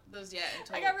don't have those yet.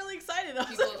 Until I got really excited. I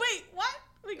was like, wait, what?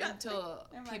 We got until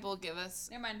people give us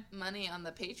money on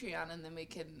the Patreon, and then we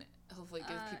can hopefully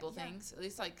give people things. At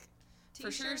least like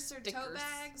T-shirts for sure stickers. Or tote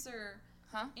bags or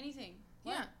anything.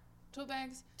 What? Yeah. Tote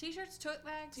bags. T-shirts, tote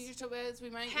bags. T-shirts, tote bags. We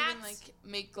might hats. even like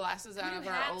make glasses out of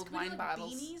our old wine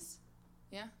bottles. Beanies?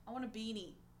 Yeah. I want a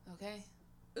beanie. Okay.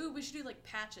 Ooh, we should do like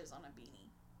patches on a beanie.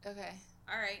 Okay.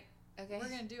 All right. Okay. We're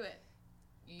gonna do it.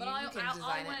 But all I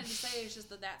wanted to say is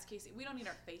just that's Casey. We don't need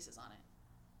our faces on it.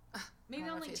 Maybe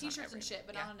on like T-shirts and shit,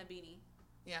 but not on a beanie.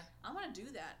 Yeah. I want to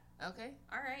do that. Okay.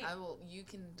 All right. I will. You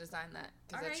can design that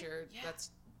because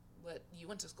that's what you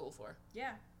went to school for.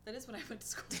 Yeah, that is what I went to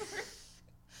school for.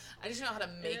 I just know how to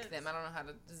make them. I don't know how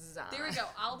to design. There we go.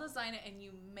 I'll design it and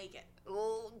you make it.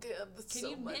 Oh, good. That's can so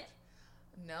you much. knit?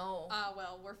 No.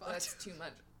 Well, we're fucked. That's too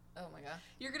much. Oh my god.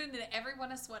 You're gonna knit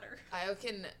everyone a sweater. I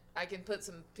can put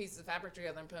some pieces of fabric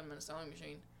together and put them in a sewing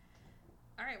machine.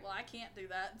 All right. Well, I can't do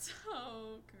that.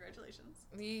 So congratulations.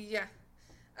 Yeah.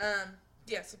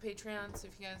 Yeah. So Patreon. So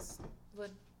if you guys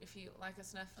would, if you like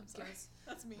us enough, give us.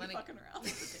 That's me money. fucking around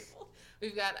at the table.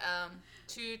 We've got I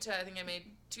think I made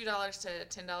 $2 to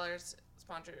 $10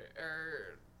 sponsor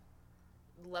or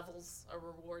levels or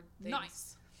reward things.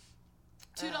 Nice.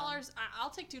 $2. I'll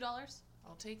take $2.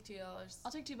 I'll take $2.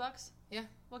 I'll take $2. Yeah.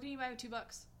 What can you buy with $2?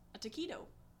 A taquito.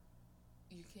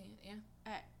 You can, yeah.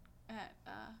 At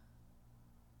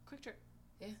Quick Trip.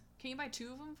 Yeah. Can you buy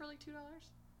 2 of them for like $2?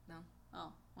 No.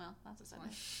 Oh, well, that's a sign.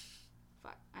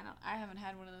 Fuck. I haven't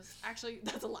had one of those. Actually,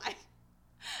 that's a lie.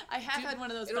 I have had one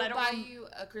of those, but I don't buy you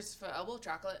a Christopher Elbow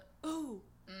chocolate. Ooh.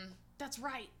 That's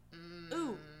right.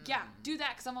 Ooh. Yeah, do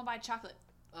that because I'm going to buy chocolate.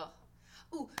 Oh.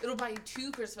 Ooh, it'll buy you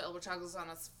 2 Christopher Elbow chocolates on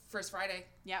us first Friday.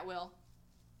 Yeah, it will.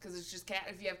 Because it's just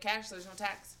if you have cash, there's no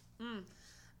tax.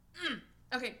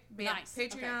 Okay, nice.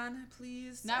 Patreon,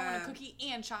 please. Now I want a cookie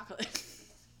and chocolate.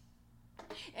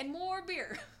 And more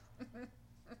beer.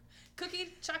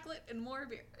 Cookie, chocolate, and more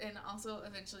beer. And also,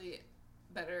 eventually,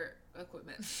 better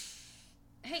equipment.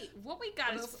 Hey, what we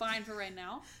got is fine for right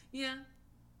now. Yeah,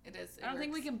 it is. I don't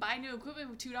think we can buy new equipment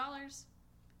with $2.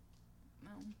 No.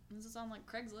 This is on like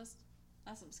Craigslist.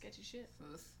 That's some sketchy shit.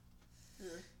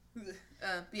 Yeah.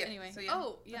 Anyway. So, yeah.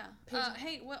 Oh yeah.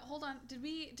 Hey, what? Hold on. Did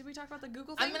we talk about the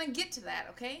Google thing? I'm gonna get to that.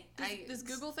 Okay. This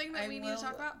Google thing that we need to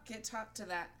talk about. Talk to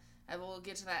that. I will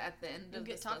get to that at the end of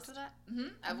this list. To that.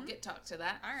 I will get talk to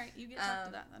that. All right, you get talk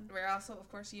to that then. We're also, of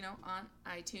course, on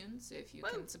iTunes. So if you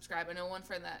can subscribe. I know one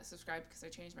friend that subscribed because I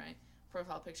changed my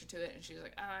profile picture to it, and she was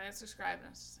like, "Oh, I subscribed," and I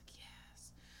was just like,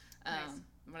 "Yes." Nice.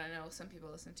 But I know some people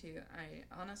listen to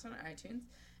on iTunes,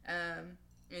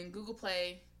 and Google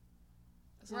Play.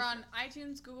 We're on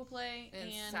iTunes, Google Play,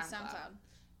 and SoundCloud.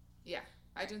 Yeah,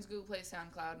 right. iTunes, Google Play,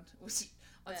 SoundCloud. Which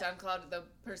on SoundCloud, the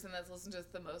person that's listened to us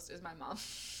the most is my mom.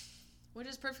 Which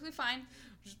is perfectly fine.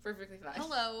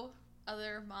 Hello,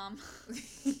 other mom.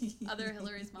 Other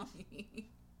Hillary's mom.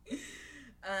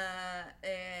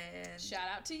 And shout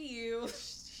out to you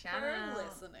for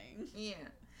listening. Yeah.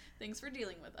 Thanks for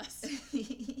dealing with us.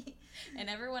 And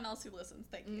everyone else who listens,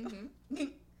 thank you.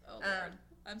 Oh, Lord.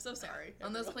 I'm so sorry.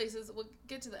 On those places, we'll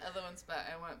get to the other ones, but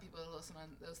I want people to listen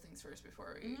on those things first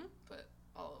before we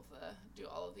do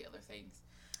all of the other things.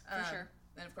 For sure.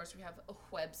 And of course, we have a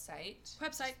website.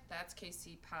 That's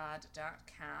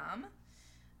kcpod.com.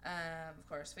 Of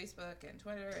course, Facebook and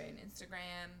Twitter and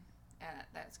Instagram at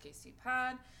That's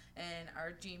KCPod. And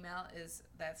our Gmail is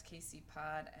That's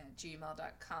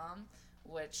KCPod@gmail.com,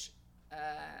 which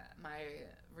my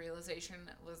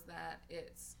realization was that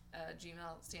it's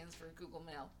Gmail stands for Google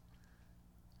Mail.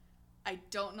 I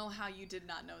don't know how you did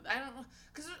not know that. I don't know,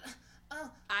 because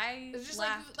I just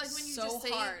laughed like when you so just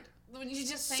say hard. When you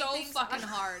just say so things fucking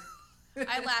hard.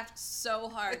 I laughed so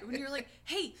hard when you were like,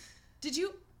 "Hey, did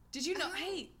you know?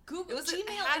 Hey, Google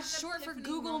Gmail is short for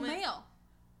Google Mail."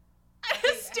 I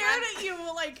just stared at you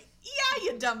like, "Yeah,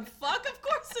 you dumb fuck. Of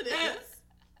course it is."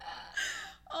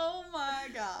 Oh my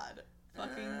god,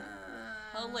 fucking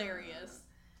hilarious.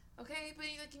 Okay, but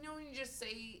when you just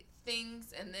say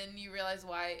things and then you realize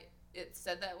why it's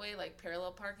said that way, like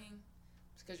parallel parking,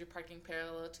 it's because you're parking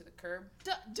parallel to the curb.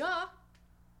 Duh.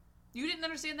 You didn't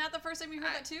understand that the first time you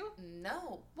heard that too?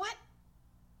 No. What?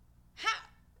 How?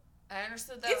 I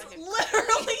understood that. It's like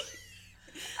literally...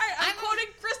 Alright, I'm I quoting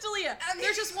Crystalia. Okay.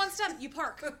 There's just one step. You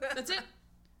park. That's it.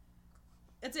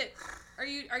 That's it. Are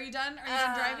you done? Are you done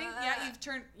driving? Yeah, you've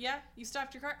turned... Yeah, you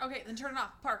stopped your car? Okay, then turn it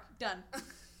off. Park. Done.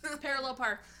 Parallel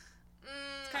park.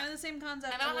 It's kind of the same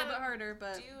concept, a little bit harder,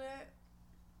 but... Do it.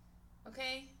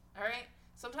 Okay. All right.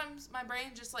 Sometimes my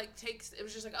brain just, like, takes... It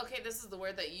was just like, okay, this is the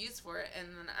word that you use for it, and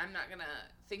then I'm not going to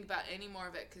think about any more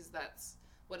of it because that's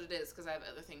what it is, because I have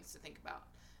other things to think about.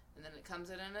 And then it comes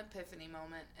at an epiphany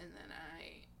moment, and then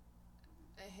I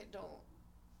don't...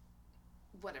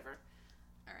 Whatever.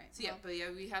 All right. So, yeah, but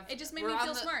yeah, we have... It just made me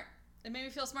feel smart. It made me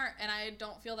feel smart, and I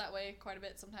don't feel that way quite a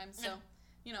bit sometimes, so,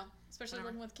 you know, especially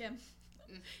Whatever. living with Kim.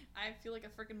 I feel like a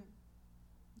freaking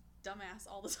dumbass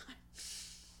all the time.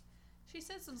 She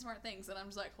said some smart things, and I'm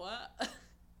just like, what?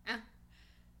 Yeah.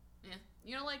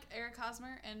 You know, like Eric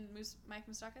Hosmer and Mike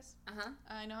Moustakis? Uh-huh.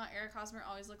 I know how Eric Hosmer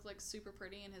always looked like super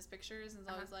pretty in his pictures, and is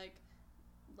always like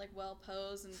well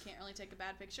posed and can't really take a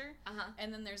bad picture. Uh-huh.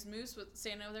 And then there's Moose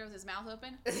standing over there with his mouth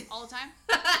open all the time.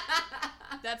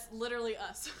 That's literally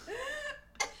us.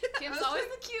 Kim's always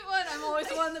the cute one. I'm always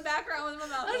the one in the background with my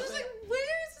mouth I was open. just like,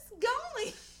 where is this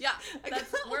going? Yeah,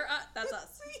 that's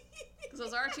us. Because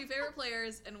those are our two favorite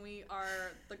players, and we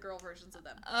are the girl versions of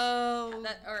them. Oh,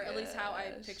 Or at least how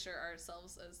I picture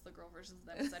ourselves as the girl versions of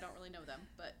them, because I don't really know them,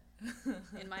 but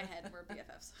in my head, we're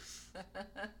BFFs.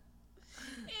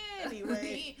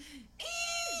 Anyway.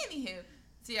 Anywho.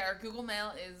 So yeah, our Google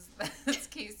Mail is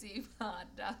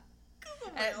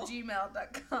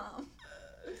thatskcpod@gmail.com.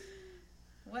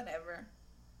 Whatever.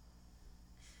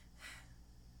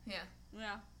 Yeah.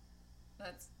 Yeah.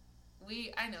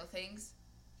 I know things.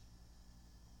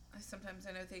 Sometimes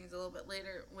I know things a little bit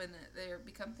later when they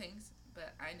become things,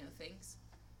 but I know things.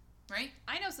 Right?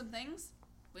 I know some things.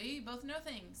 We both know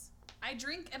things. I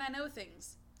drink and I know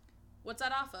things. What's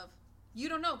that off of? You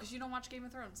don't know because you don't watch Game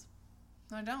of Thrones.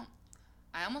 No, I don't.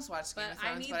 I almost watched Game of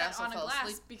Thrones, I need but I that also on a fell glass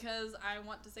asleep. because I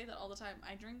want to say that all the time.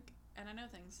 I drink and I know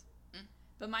things. Mm.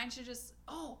 But mine should just...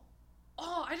 Oh,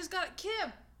 I just got it.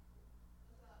 Kim!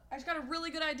 I just got a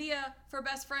really good idea for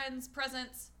best friends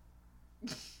presents.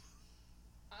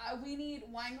 We need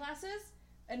wine glasses,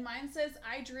 and mine says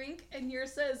I drink, and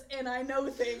yours says and I know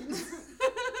things.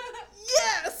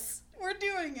 Yes! We're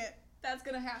doing it. That's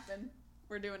gonna happen.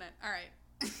 We're doing it. All right.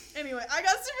 Anyway, I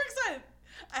got super excited.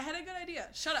 I had a good idea.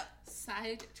 Shut up.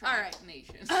 Sidetrack All right.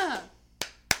 Nation.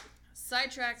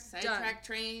 Sidetrack. Sidetrack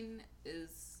train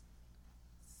is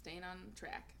staying on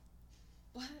track.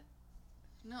 What?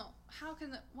 No. How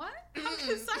can what? How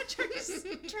can sidetrack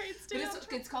train stay on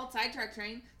track? It's called Sidetrack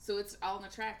Train, so it's all on a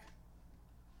track.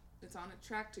 It's on a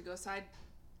track to go side.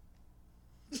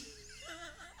 That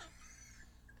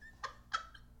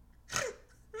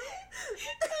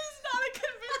is not a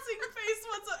convincing face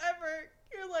whatsoever.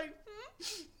 You're like,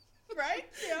 right?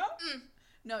 Yeah.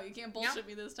 No, you can't bullshit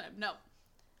me this time. No.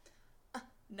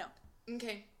 No.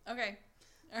 Okay. Okay.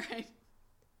 All right.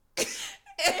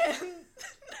 And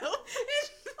no.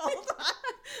 Hold on.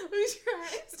 We try.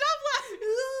 Stop laughing.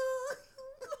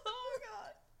 Oh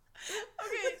god.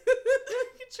 Okay. I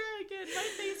can try again. My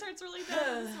face hurts really bad.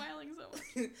 I'm smiling so much.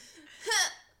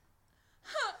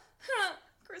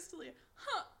 Crystalia.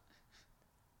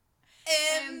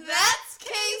 And that's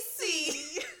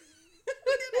Casey.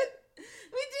 We did it.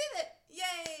 We did it.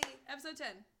 Yay. Episode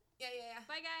 10. Yeah.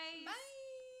 Bye, guys. Bye.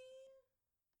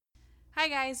 Hi,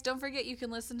 guys. Don't forget you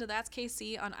can listen to That's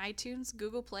KC on iTunes,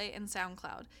 Google Play, and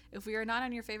SoundCloud. If we are not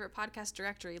on your favorite podcast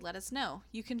directory, let us know.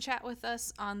 You can chat with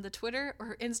us on the Twitter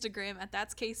or Instagram at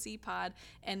That's KC Pod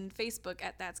and Facebook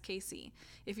at That's KC.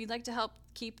 If you'd like to help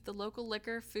keep the local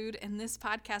liquor, food, and this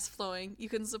podcast flowing, you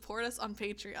can support us on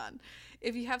Patreon.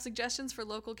 If you have suggestions for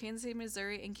local Kansas City,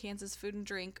 Missouri, and Kansas food and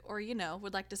drink, or,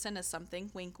 would like to send us something,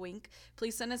 wink, wink,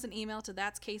 please send us an email to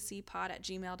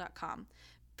thatskcpod@gmail.com.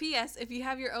 P.S. If you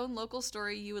have your own local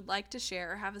story you would like to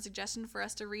share or have a suggestion for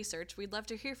us to research, we'd love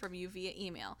to hear from you via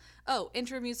email. Oh,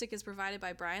 intro music is provided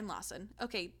by Brian Lawson.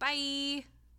 Okay, bye!